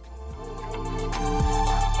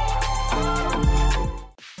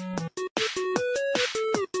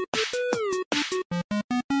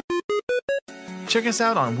 Check us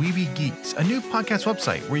out on Weeby Geeks, a new podcast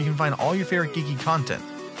website where you can find all your favorite geeky content.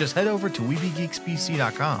 Just head over to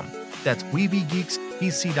WeebyGeeksPC.com. That's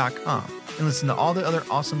WeebyGeeksPC.com and listen to all the other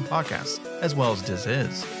awesome podcasts, as well as Diz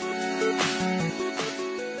Hiz.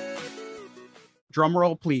 Drum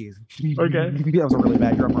roll, please. Okay. That was a really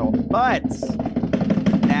bad drum roll. But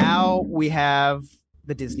now we have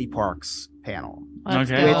the Disney Parks panel.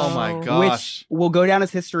 Okay. Oh my gosh. Which will go down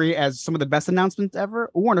as history as some of the best announcements ever,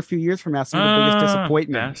 or in a few years from now, some of the biggest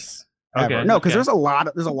disappointments ever. Okay, No, because okay. there's a lot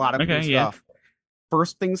of cool yeah. stuff.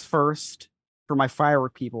 First things first, for my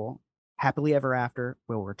firework people, Happily Ever After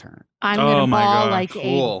will return. I'm Oh gonna my bawl God, like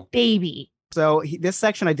cool. a baby. So this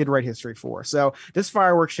section I did write history for. So this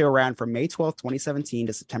fireworks show ran from May 12th, 2017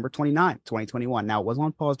 to September 29th, 2021. Now, it was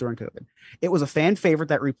on pause during COVID. It was a fan favorite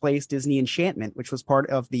that replaced Disney Enchantment, which was part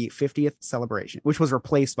of the 50th celebration, which was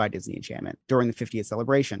replaced by Disney Enchantment during the 50th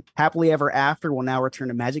celebration. Happily Ever After will now return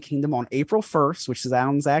to Magic Kingdom on April 1st, which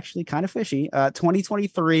sounds actually kind of fishy,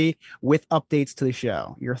 2023, with updates to the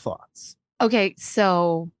show. Your thoughts? Okay,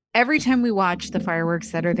 so every time we watch the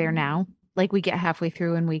fireworks that are there now, like we get halfway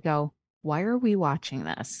through and we go, why are we watching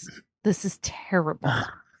this? This is terrible.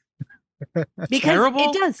 Because Terrible?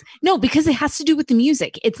 it does. No, because it has to do with the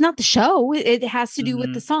music. It's not the show. It has to do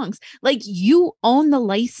with the songs. Like, you own the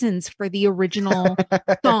license for the original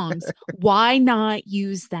songs. Why not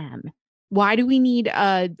use them? Why do we need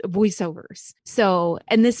voiceovers? So,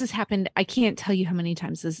 and this has happened. I can't tell you how many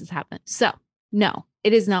times this has happened. So, no,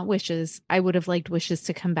 it is not Wishes. I would have liked Wishes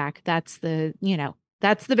to come back. That's the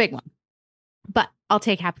big one. But I'll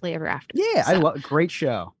take Happily Ever After. Yeah, So, I love great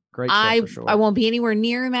show. Great show for sure. I won't be anywhere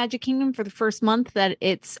near Magic Kingdom for the first month that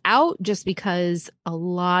it's out, just because a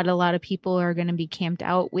lot of people are going to be camped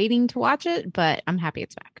out waiting to watch it. But I'm happy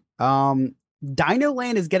it's back. Dino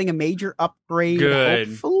Land is getting a major upgrade. Good.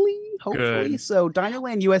 Hopefully. Good. So Dino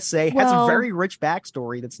Land USA has a Well- very rich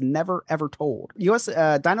backstory that's never ever told.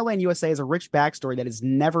 Dino Land USA has a rich backstory that is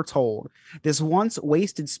never told. This once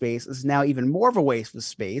wasted space is now even more of a waste of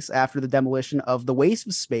space after the demolition of the waste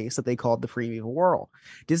of space that they called the Primeval World.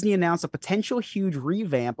 Disney announced a potential huge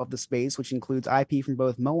revamp of the space, which includes IP from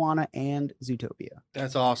both Moana and Zootopia.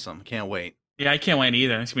 That's awesome. Can't wait. Yeah, I can't wait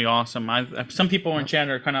either. It's gonna be awesome. Some people in chat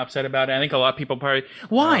are kind of upset about it. I think a lot of people probably.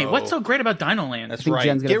 Why? No. What's so great about Dino Land? That's think right.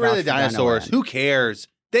 Jen's gonna Get rid of the vouch for Dino dinosaurs. Land. Who cares?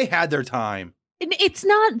 They had their time. And it's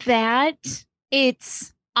not that.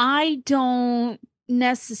 It's I don't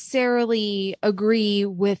necessarily agree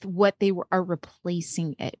with what they are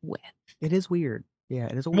replacing it with. It is weird. Yeah,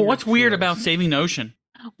 it is. Well, what's weird about saving the ocean?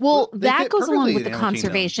 Well, They that fit goes along perfectly with in the Animal Kingdom.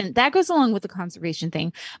 conservation. That goes along with the conservation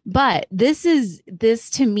thing. But this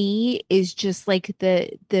to me is just like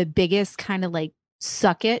the biggest kind of like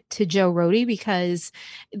suck it to Joe Rohde, because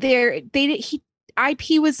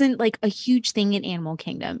IP wasn't like a huge thing in Animal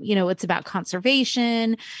Kingdom. You know, it's about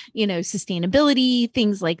conservation, sustainability,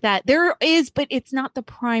 things like that. There is, but it's not the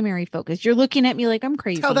primary focus. You're looking at me like I'm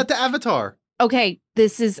crazy. Tell that to Avatar. Okay,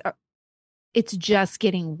 it's just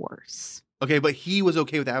getting worse. Okay, but he was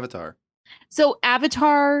okay with Avatar. So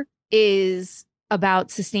Avatar is about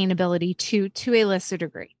sustainability to a lesser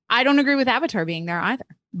degree. I don't agree with Avatar being there either.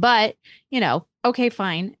 But, Okay,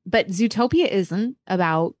 fine. But Zootopia isn't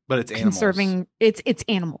about But it's animals. conserving it's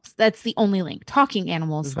animals. That's the only link. Talking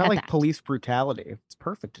animals. It's about at like that. police brutality. It's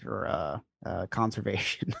perfect for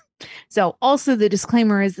conservation. So also the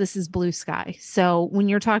disclaimer is this is Blue Sky. So when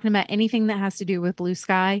you're talking about anything that has to do with Blue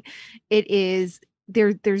Sky, it is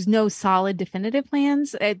there's no solid definitive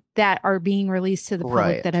plans that are being released to the public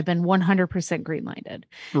Right. that have been 100% green lighted.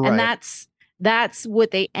 Right. And that's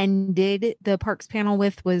what they ended the parks panel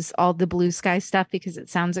with, was all the Blue Sky stuff, because it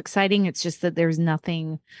sounds exciting. It's just that there's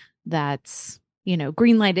nothing that's,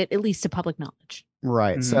 green lighted, at least to public knowledge.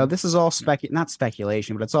 Right. So this is all not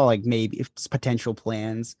speculation, but it's all like maybe it's potential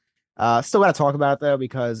plans. Still got to talk about it though,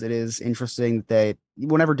 because it is interesting that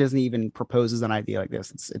whenever Disney even proposes an idea like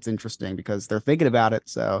this, it's interesting because they're thinking about it.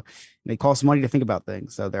 So it costs money to think about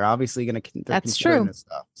things. So they're obviously going to. That's true. This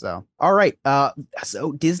stuff. So all right.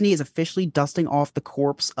 So Disney is officially dusting off the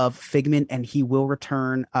corpse of Figment, and he will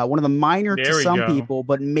return. One of the minor to some people,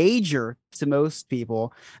 but major to most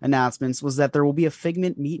people announcements was that there will be a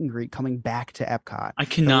Figment meet and greet coming back to Epcot. I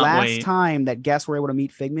cannot wait. The last time that guests were able to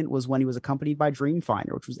meet Figment was when he was accompanied by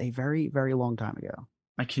Dreamfinder, which was a very, very long time ago.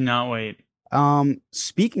 I cannot wait.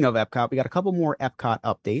 Speaking of Epcot, we got a couple more Epcot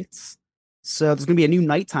updates. So there's going to be a new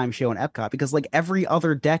nighttime show in Epcot because, like every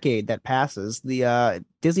other decade that passes, the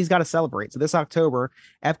Disney's got to celebrate. So this October,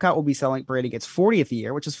 Epcot will be celebrating its 40th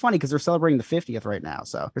year, which is funny because they're celebrating the 50th right now.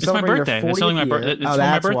 So they're It's my celebrating birthday. their It's only my 40th birthday. year. It's for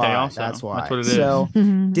my birthday also. That's why. That's what it is. So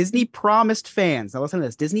Disney promised fans. Now listen to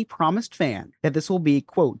this. Disney promised fans that this will be,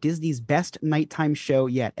 quote, Disney's best nighttime show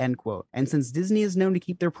yet, end quote. And since Disney is known to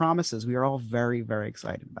keep their promises, we are all very, very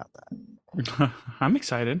excited about that. I'm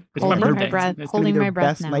excited. It's Holding my my birthday. breath. It's Holding gonna be my their breath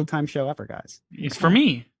best now. nighttime show ever, guys. It's for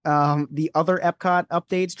me. The other Epcot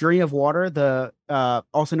updates, Journey of Water, the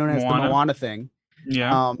also known as the Moana thing,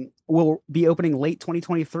 Yeah. will be opening late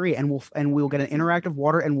 2023, and we'll get an interactive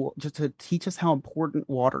water, and we'll just to teach us how important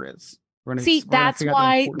water is. See, that's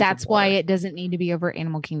why it doesn't need to be over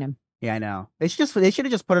Animal Kingdom. Yeah, I know. They should have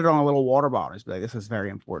just put it on a little water bottle. Just be like, this is very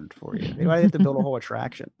important for you. They might have to build a whole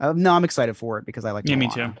attraction. No, I'm excited for it because I like. Yeah, me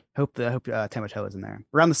Moana. too. Hope Tamato is in there.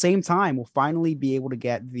 Around the same time, we'll finally be able to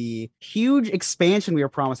get the huge expansion we were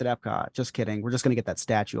promised at Epcot. Just kidding. We're just gonna get that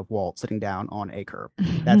statue of Walt sitting down on a curb.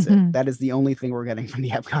 That's it. That is the only thing we're getting from the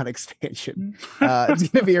Epcot expansion. It's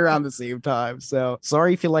gonna be around the same time. So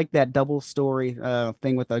sorry if you like that double story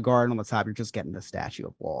thing with the garden on the top. You're just getting the statue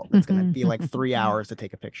of Walt. It's gonna be like 3 hours to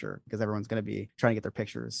take a picture because everyone's gonna be trying to get their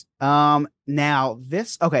pictures. Now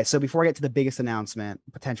this, okay, so before I get to the biggest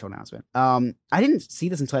potential announcement, I didn't see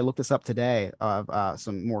this until I looked this up today of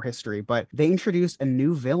some more history, but they introduced a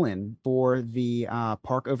new villain for the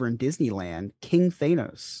park over in Disneyland, King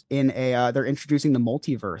Thanos. They're introducing the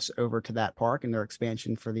multiverse over to that park in their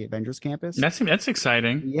expansion for the Avengers campus. That's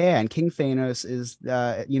exciting. Yeah, and King Thanos is in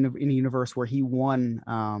a universe where he won.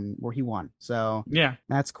 So yeah,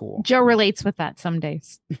 that's cool. Joe relates with that some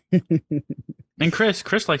days. And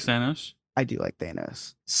Chris likes Thanos. I do like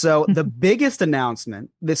Thanos. So the biggest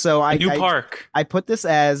announcement. New park. I put this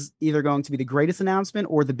as either going to be the greatest announcement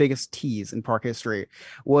or the biggest tease in park history.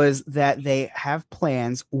 Was that they have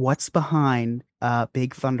plans. What's behind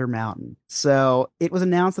Big Thunder Mountain? So it was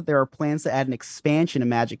announced that there are plans to add an expansion in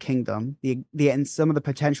Magic Kingdom. And some of the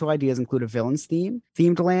potential ideas include a villains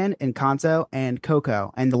themed land, Encanto, and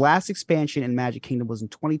Coco. And the last expansion in Magic Kingdom was in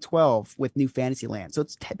 2012 with New Fantasyland. So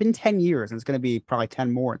it's been 10 years, and it's going to be probably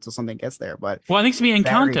 10 more until something gets there. But well, I think it's going to be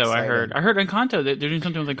Encanto. I exciting. heard Encanto. They're doing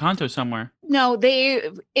something with Encanto somewhere. No,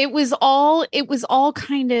 it was all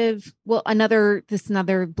kind of, well, another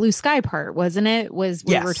Blue Sky part, wasn't it? We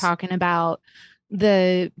were talking about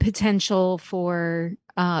the potential for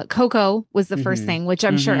Coco was the first thing, which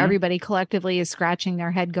I'm sure everybody collectively is scratching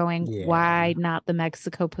their head going, why not the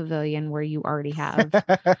Mexico Pavilion where you already have,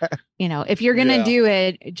 if you're going to do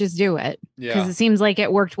it, just do it. Because it seems like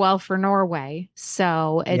it worked well for Norway.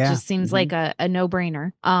 So it just seems like a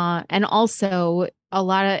no-brainer. And also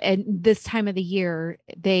and this time of the year,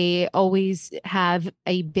 they always have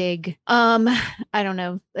a big, I don't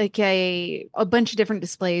know, like a bunch of different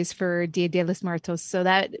displays for Dia de los Muertos. So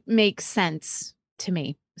that makes sense to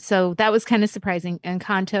me. So that was kind of surprising.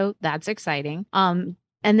 Encanto, that's exciting. And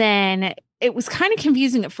then it was kind of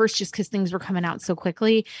confusing at first just because things were coming out so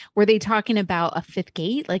quickly. Were they talking about a fifth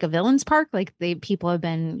gate, like a villains park, like people have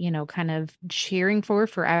been, kind of cheering for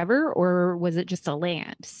forever? Or was it just a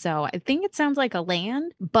land? So I think it sounds like a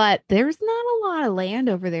land, but there's not a lot of land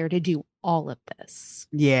over there to do all of this.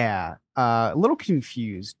 Yeah. A little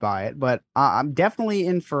confused by it, but I'm definitely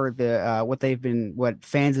in for the what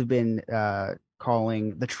fans have been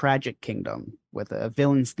calling the Tragic Kingdom. with a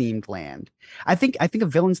villains themed land. I think a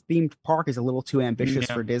villains themed park is a little too ambitious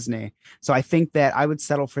Yeah. for Disney. So I think that I would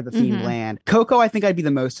settle for the themed land. Coco, I think I'd be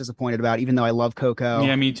the most disappointed about, even though I love Coco.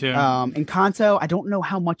 Yeah, me too. Encanto, I don't know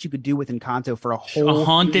how much you could do with Encanto for a whole A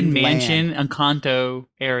haunted themed mansion, land. Encanto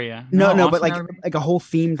area. No, but Austin, like a whole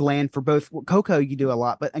themed land for both. Coco, you do a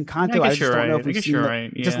lot, but Encanto, I I guess just you're don't know right. if I we've guess seen you're the-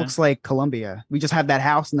 right. It just Yeah. looks like Colombia. We just have that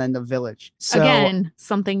house and then the village. So Again,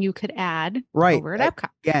 something you could add right over at Epcot.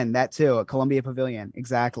 again, that too, a Columbia Pavilion,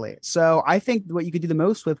 exactly. So I think what you could do the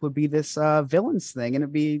most with would be this villains thing, and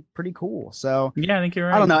it'd be pretty cool. So Yeah, I think you're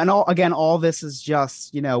right. I don't know, and all this is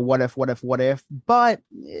just what if, but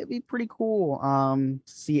it'd be pretty cool to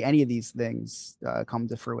see any of these things come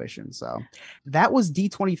to fruition. So that was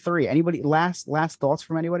D23. Anybody last thoughts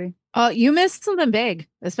from anybody? You missed something big,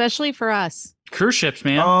 especially for us. Cruise ships,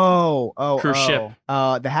 man. Cruise ship.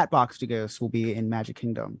 The Hatbox Ghost will be in Magic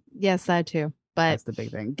Kingdom. Yes, that too. But That's the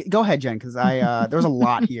big thing. Go ahead, Jen, because there's a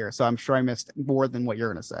lot here, so I'm sure I missed more than what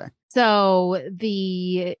you're gonna say. so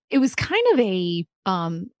it was kind of a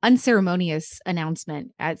unceremonious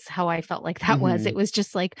announcement, as how I felt like that was. It was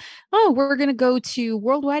just like, oh, we're gonna go to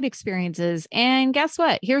worldwide experiences, and guess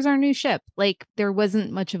what? Here's our new ship. Like, there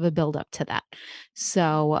wasn't much of a build up to that.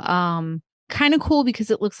 So kind of cool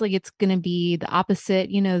because it looks like it's going to be the opposite.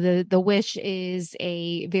 The Wish is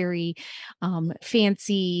a very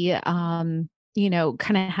fancy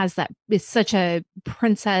kind of has that, is such a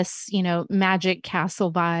princess, magic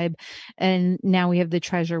castle vibe. And now we have the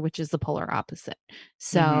Treasure, which is the polar opposite.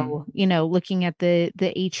 So, looking at the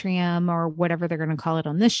atrium or whatever they're going to call it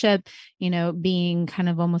on this ship, being kind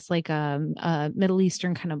of almost like a Middle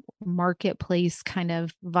Eastern kind of marketplace kind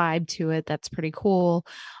of vibe to it. That's pretty cool.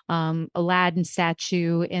 Aladdin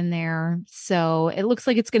statue in there. So it looks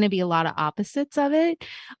like it's going to be a lot of opposites of it.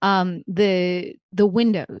 The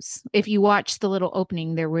windows, if you watch the little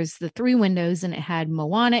opening, there was the 3 windows and it had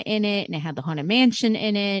Moana in it and it had the Haunted Mansion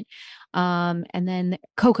in it. And then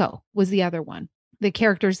Coco was the other one. The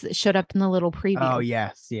characters that showed up in the little preview. Oh,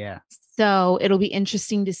 yes. Yeah. So it'll be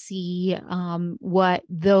interesting to see what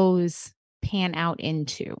those pan out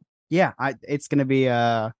into. Yeah. It's going to be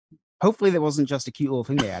hopefully that wasn't just a cute little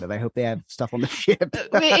thing they added. I hope they have stuff on the ship.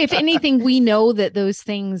 If anything, we know that those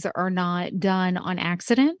things are not done on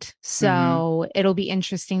accident. So it'll be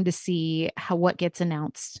interesting to see what gets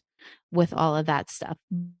announced with all of that stuff.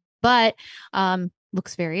 But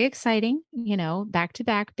looks very exciting, back to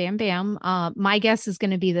back, bam, bam. My guess is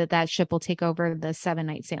going to be that ship will take over the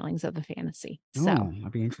 7-night sailings of the Fantasy. So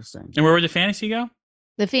that'd be interesting. And where would the Fantasy go?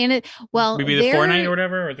 Well, maybe the 4-night or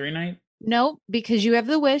whatever, or 3-night. No, because you have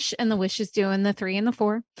the Wish, and the Wish is doing the 3 and the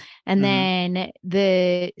 4. And then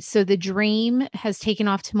the Dream has taken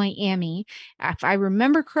off to Miami. If I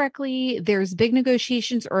remember correctly, there's big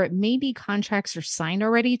negotiations, or it may be contracts are signed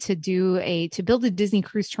already to build a Disney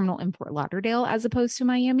cruise terminal in Fort Lauderdale as opposed to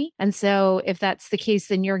Miami. And so if that's the case,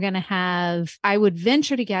 then you're going to have, I would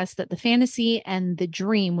venture to guess that the Fantasy and the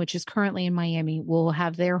Dream, which is currently in Miami, will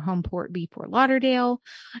have their home port be Fort Lauderdale.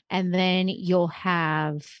 And then you'll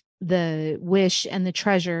have the Wish and the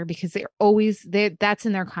Treasure, because that's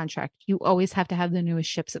in their contract. You always have to have the newest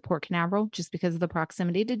ships at Port Canaveral just because of the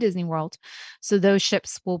proximity to Disney World. So those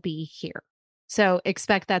ships will be here. So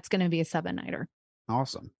expect that's going to be a 7-nighter.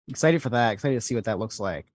 Awesome. Excited for that. Excited to see what that looks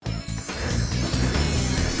like.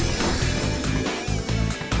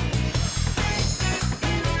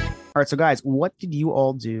 All right, so guys, what did you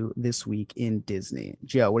all do this week in Disney?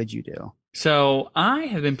 Joe, what did you do? So I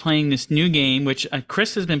have been playing this new game, which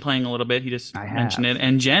Chris has been playing a little bit. He just mentioned it,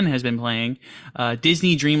 and Jen has been playing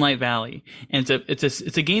Disney Dreamlight Valley, and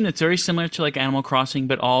it's a game that's very similar to like Animal Crossing,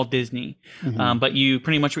 but all Disney. But you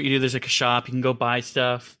pretty much what you do, there's like a shop, you can go buy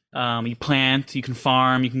stuff. You plant, you can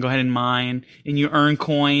farm, you can go ahead and mine, and you earn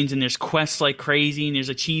coins, and there's quests like crazy, and there's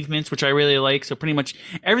achievements, which I really like. So pretty much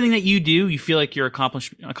everything that you do, you feel like you're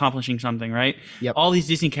accomplishing something, right? Yep. All these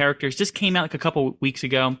Disney characters just came out like a couple weeks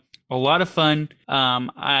ago. A lot of fun.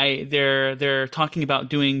 They're talking about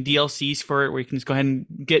doing DLCs for it, where you can just go ahead and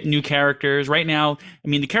get new characters. Right now, I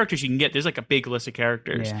mean, the characters you can get, there's like a big list of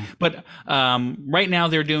characters. Yeah. But right now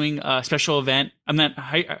they're doing a special event.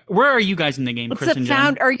 Where are you guys in the game, What's Chris and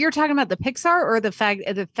Jen? Are you talking about the Pixar or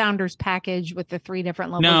the Founders package with the 3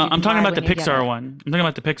 different levels? No, I'm talking about the Pixar one. I'm talking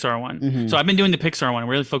about the Pixar one. So I've been doing the Pixar one. I'm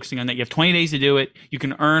really focusing on that. You have 20 days to do it. You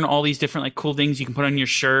can earn all these different like cool things you can put on your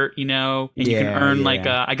shirt, and you can earn like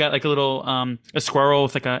I got like a little a squirrel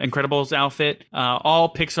with like a Incredibles outfit.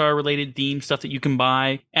 All Pixar related theme stuff that you can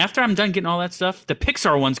buy. After I'm done getting all that stuff, the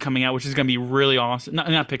Pixar one's coming out, which is going to be really awesome.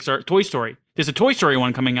 Not Pixar, Toy Story. There's a Toy Story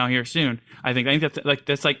one coming out here soon. I think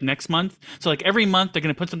that's like next month. So like every month they're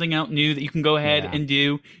gonna put something out new that you can go ahead and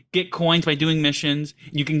do. Get coins by doing missions.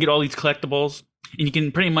 You can get all these collectibles, and you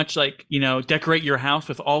can pretty much like decorate your house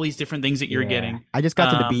with all these different things that you're getting. I just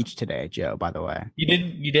got to the beach today, Joe. By the way, you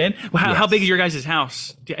did. You did. Well, how big is your guys'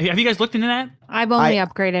 house? Have you guys looked into that? I've only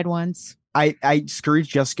upgraded once. Scrooge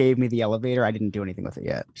just gave me the elevator. I didn't do anything with it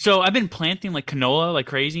yet. So I've been planting like canola like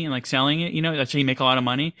crazy and like selling it. That's how you make a lot of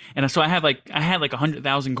money. And so I had like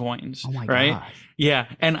 100,000 coins. Oh my gosh. Yeah,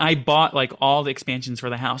 and I bought like all the expansions for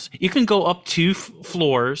the house. You can go up 2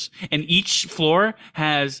 floors, and each floor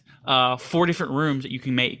has 4 different rooms that you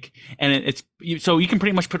can make, and so you can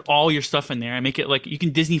pretty much put all your stuff in there and make it like you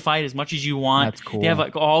can Disney-fy it as much as you want. That's cool. They have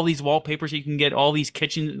like all these wallpapers that you can get, all these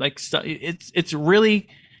kitchen like stuff. It's really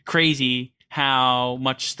crazy how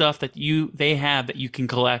much stuff that they have that you can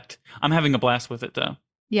collect. I'm having a blast with it though.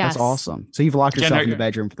 Yes. That's awesome. So you've locked yourself in the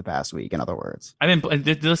bedroom for the past week, in other words. I've been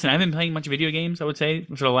playing a bunch of video games, I would say,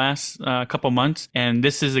 for the last couple months, and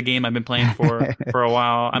this is a game I've been playing for a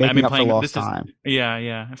while. I've been playing this time.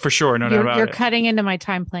 Yeah, for sure. No doubt about it. You're cutting into my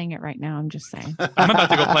time playing it right now. I'm just saying. I'm about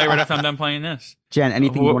to go play right after I'm done playing this. Jen,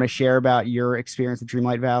 anything you want to share about your experience at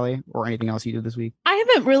Dreamlight Valley or anything else you did this week? I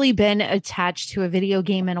haven't really been attached to a video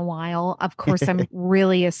game in a while. Of course, I'm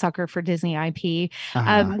really a sucker for Disney IP.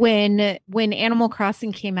 When Animal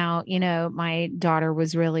Crossing came out, my daughter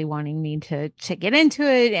was really wanting me to get into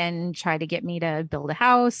it and try to get me to build a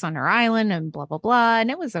house on her island and blah, blah, blah.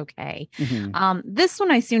 And it was okay. This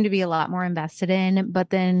one I seem to be a lot more invested in. But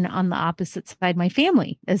then on the opposite side, my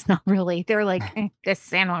family is not really. They're like, this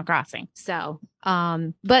is Animal Crossing. So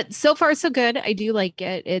but so far so good. I do like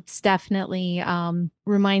it. It's definitely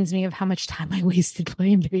reminds me of how much time I wasted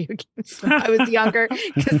playing video games when I was younger,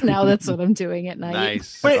 because now that's what I'm doing at night.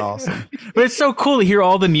 Nice. That's awesome. But it's so cool to hear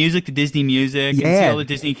all the music, the Disney music, and see all the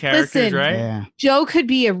Disney characters. Listen, right? Yeah. Joe could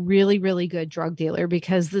be a really, really good drug dealer,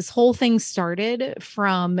 because this whole thing started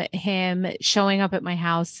from him showing up at my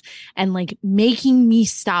house and like making me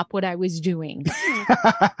stop what I was doing.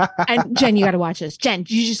 And Jen, you got to watch this. Jen,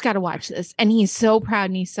 you just got to watch this. And he's so proud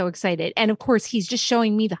and he's so excited. And of course, he's just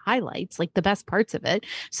showing me the highlights, like the best parts of it.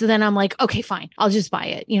 So then I'm like, okay, fine, I'll just buy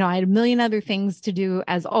it. I had a million other things to do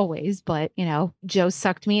as always, but Joe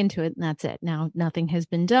sucked me into it, and that's it. Now nothing has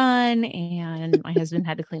been done, and my husband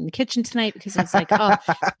had to clean the kitchen tonight because it's like, oh,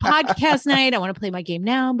 podcast night. I want to play my game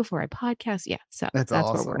now before I podcast. Yeah, so that's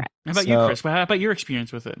awesome. where we're at. How about you, Chris? How about your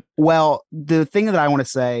experience with it? Well, the thing that I want to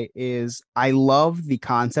say is I love the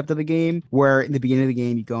concept of the game, where in the beginning of the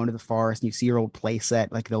game, you go into the forest and you see your old play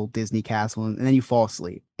set, like the old Disney castle, and then you fall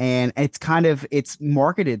asleep. And it's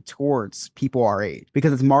marketed towards people our age,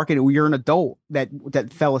 because it's marketed. You're an adult that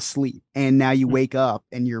fell asleep, and now you wake up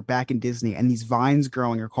and you're back in Disney, and these vines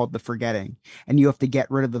growing are called the forgetting, and you have to get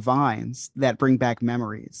rid of the vines that bring back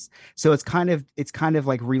memories. So it's kind of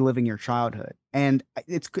like reliving your childhood. And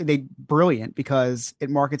they brilliant because it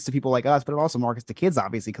markets to people like us, but it also markets to kids,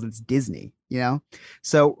 obviously, because it's Disney,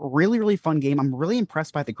 So really, really fun game. I'm really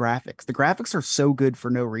impressed by the graphics. The graphics are so good for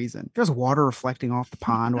no reason. There's water reflecting off the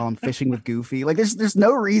pond while I'm fishing with Goofy. Like there's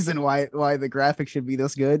no reason why the graphics should be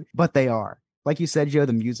this good, but they are. Like you said, Joe,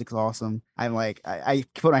 the music's awesome. I'm like, I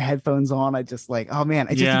put my headphones on. I just like, oh man,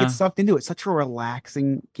 I just get sucked into it. Such a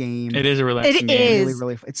relaxing game. It is a relaxing game. It is. Really,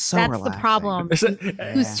 really, it's so That's relaxing. the problem.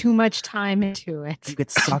 Lose too much time into it. You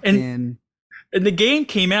get sucked in. And the game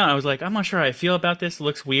came out. I was like, I'm not sure how I feel about this. It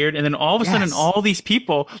looks weird. And then all of a sudden, all these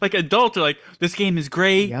people, like adults, are like, this game is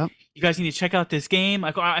great. Yep. You guys need to check out this game.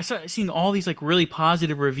 I started seeing all these like really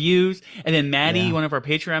positive reviews, and then Maddie, one of our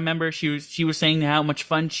Patreon members, she was saying how much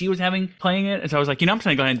fun she was having playing it, and so I was like, I'm just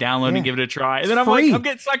gonna go ahead and download and give it a try. And then I'm like, I'm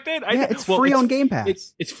getting sucked in. It's free on Game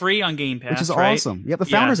Pass. It's free on Game Pass, which is right? awesome. Yep, the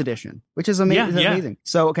Founders Edition, which is amazing. Amazing.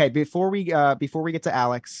 So okay, before we get to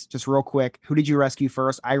Alex, just real quick, who did you rescue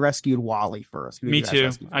first? I rescued Wally first. Me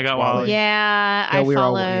too. I got Wally. Yeah, I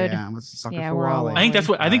followed. I was a sucker for Wally.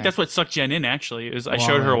 I think that's what sucked Jen in. Actually, is I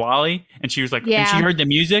showed her Wally, and she was like. And she heard the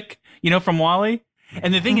music, from Wally.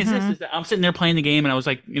 And the thing is this, is that I'm sitting there playing the game, and I was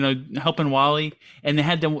like, helping Wally, and they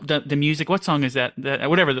had the music. What song is that?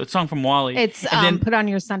 Whatever, the song from Wally. It's Put On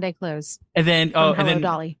Your Sunday Clothes. And then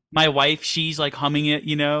Dolly. My wife, she's like humming it,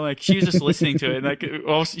 like she was just listening to it. Like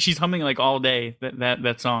she's humming like all day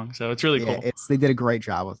that song. So it's really cool. They did a great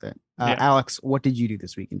job with it. Alex, what did you do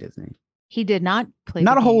this week in Disney? He did not play.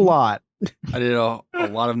 Not a whole lot. I did a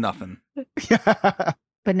lot of nothing.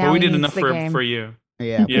 But now we did enough for you.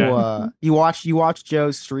 Yeah. Well, you watched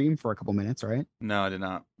Joe's stream for a couple minutes, right? No, I did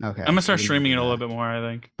not. Okay. I'm gonna start streaming it a little bit more, I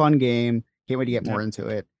think. Fun game. Can't wait to get more into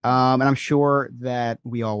it. And I'm sure that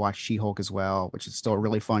we all watched She-Hulk as well, which is still a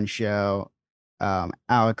really fun show.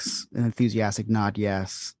 Alex, an enthusiastic nod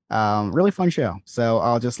yes. Really fun show. So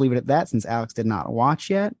I'll just leave it at that since Alex did not watch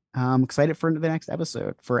yet. I'm excited for the next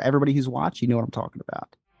episode. For everybody who's watched, you know what I'm talking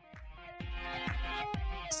about.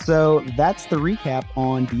 So that's the recap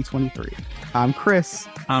on D23. I'm Chris.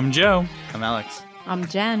 I'm Joe. I'm Alex. I'm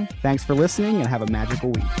Jen. Thanks for listening and have a magical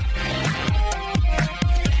week.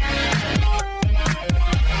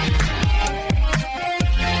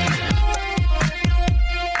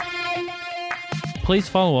 Please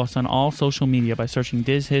follow us on all social media by searching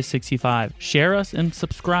DizHiz65. Share us and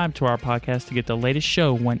subscribe to our podcast to get the latest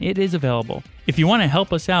show when it is available. If you want to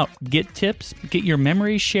help us out, get tips, get your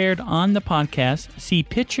memories shared on the podcast, see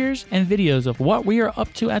pictures and videos of what we are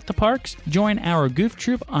up to at the parks, join our Goof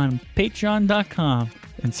Troop on patreon.com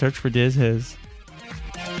and search for DizHiz.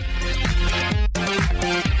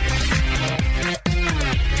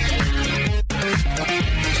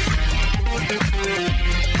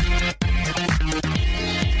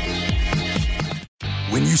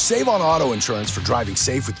 When you save on auto insurance for driving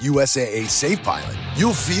safe with USAA Safe Pilot,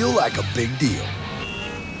 you'll feel like a big deal,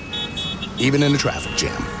 even in a traffic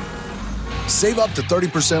jam. Save up to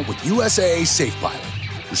 30% with USAA Safe Pilot.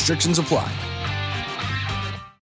 Restrictions apply.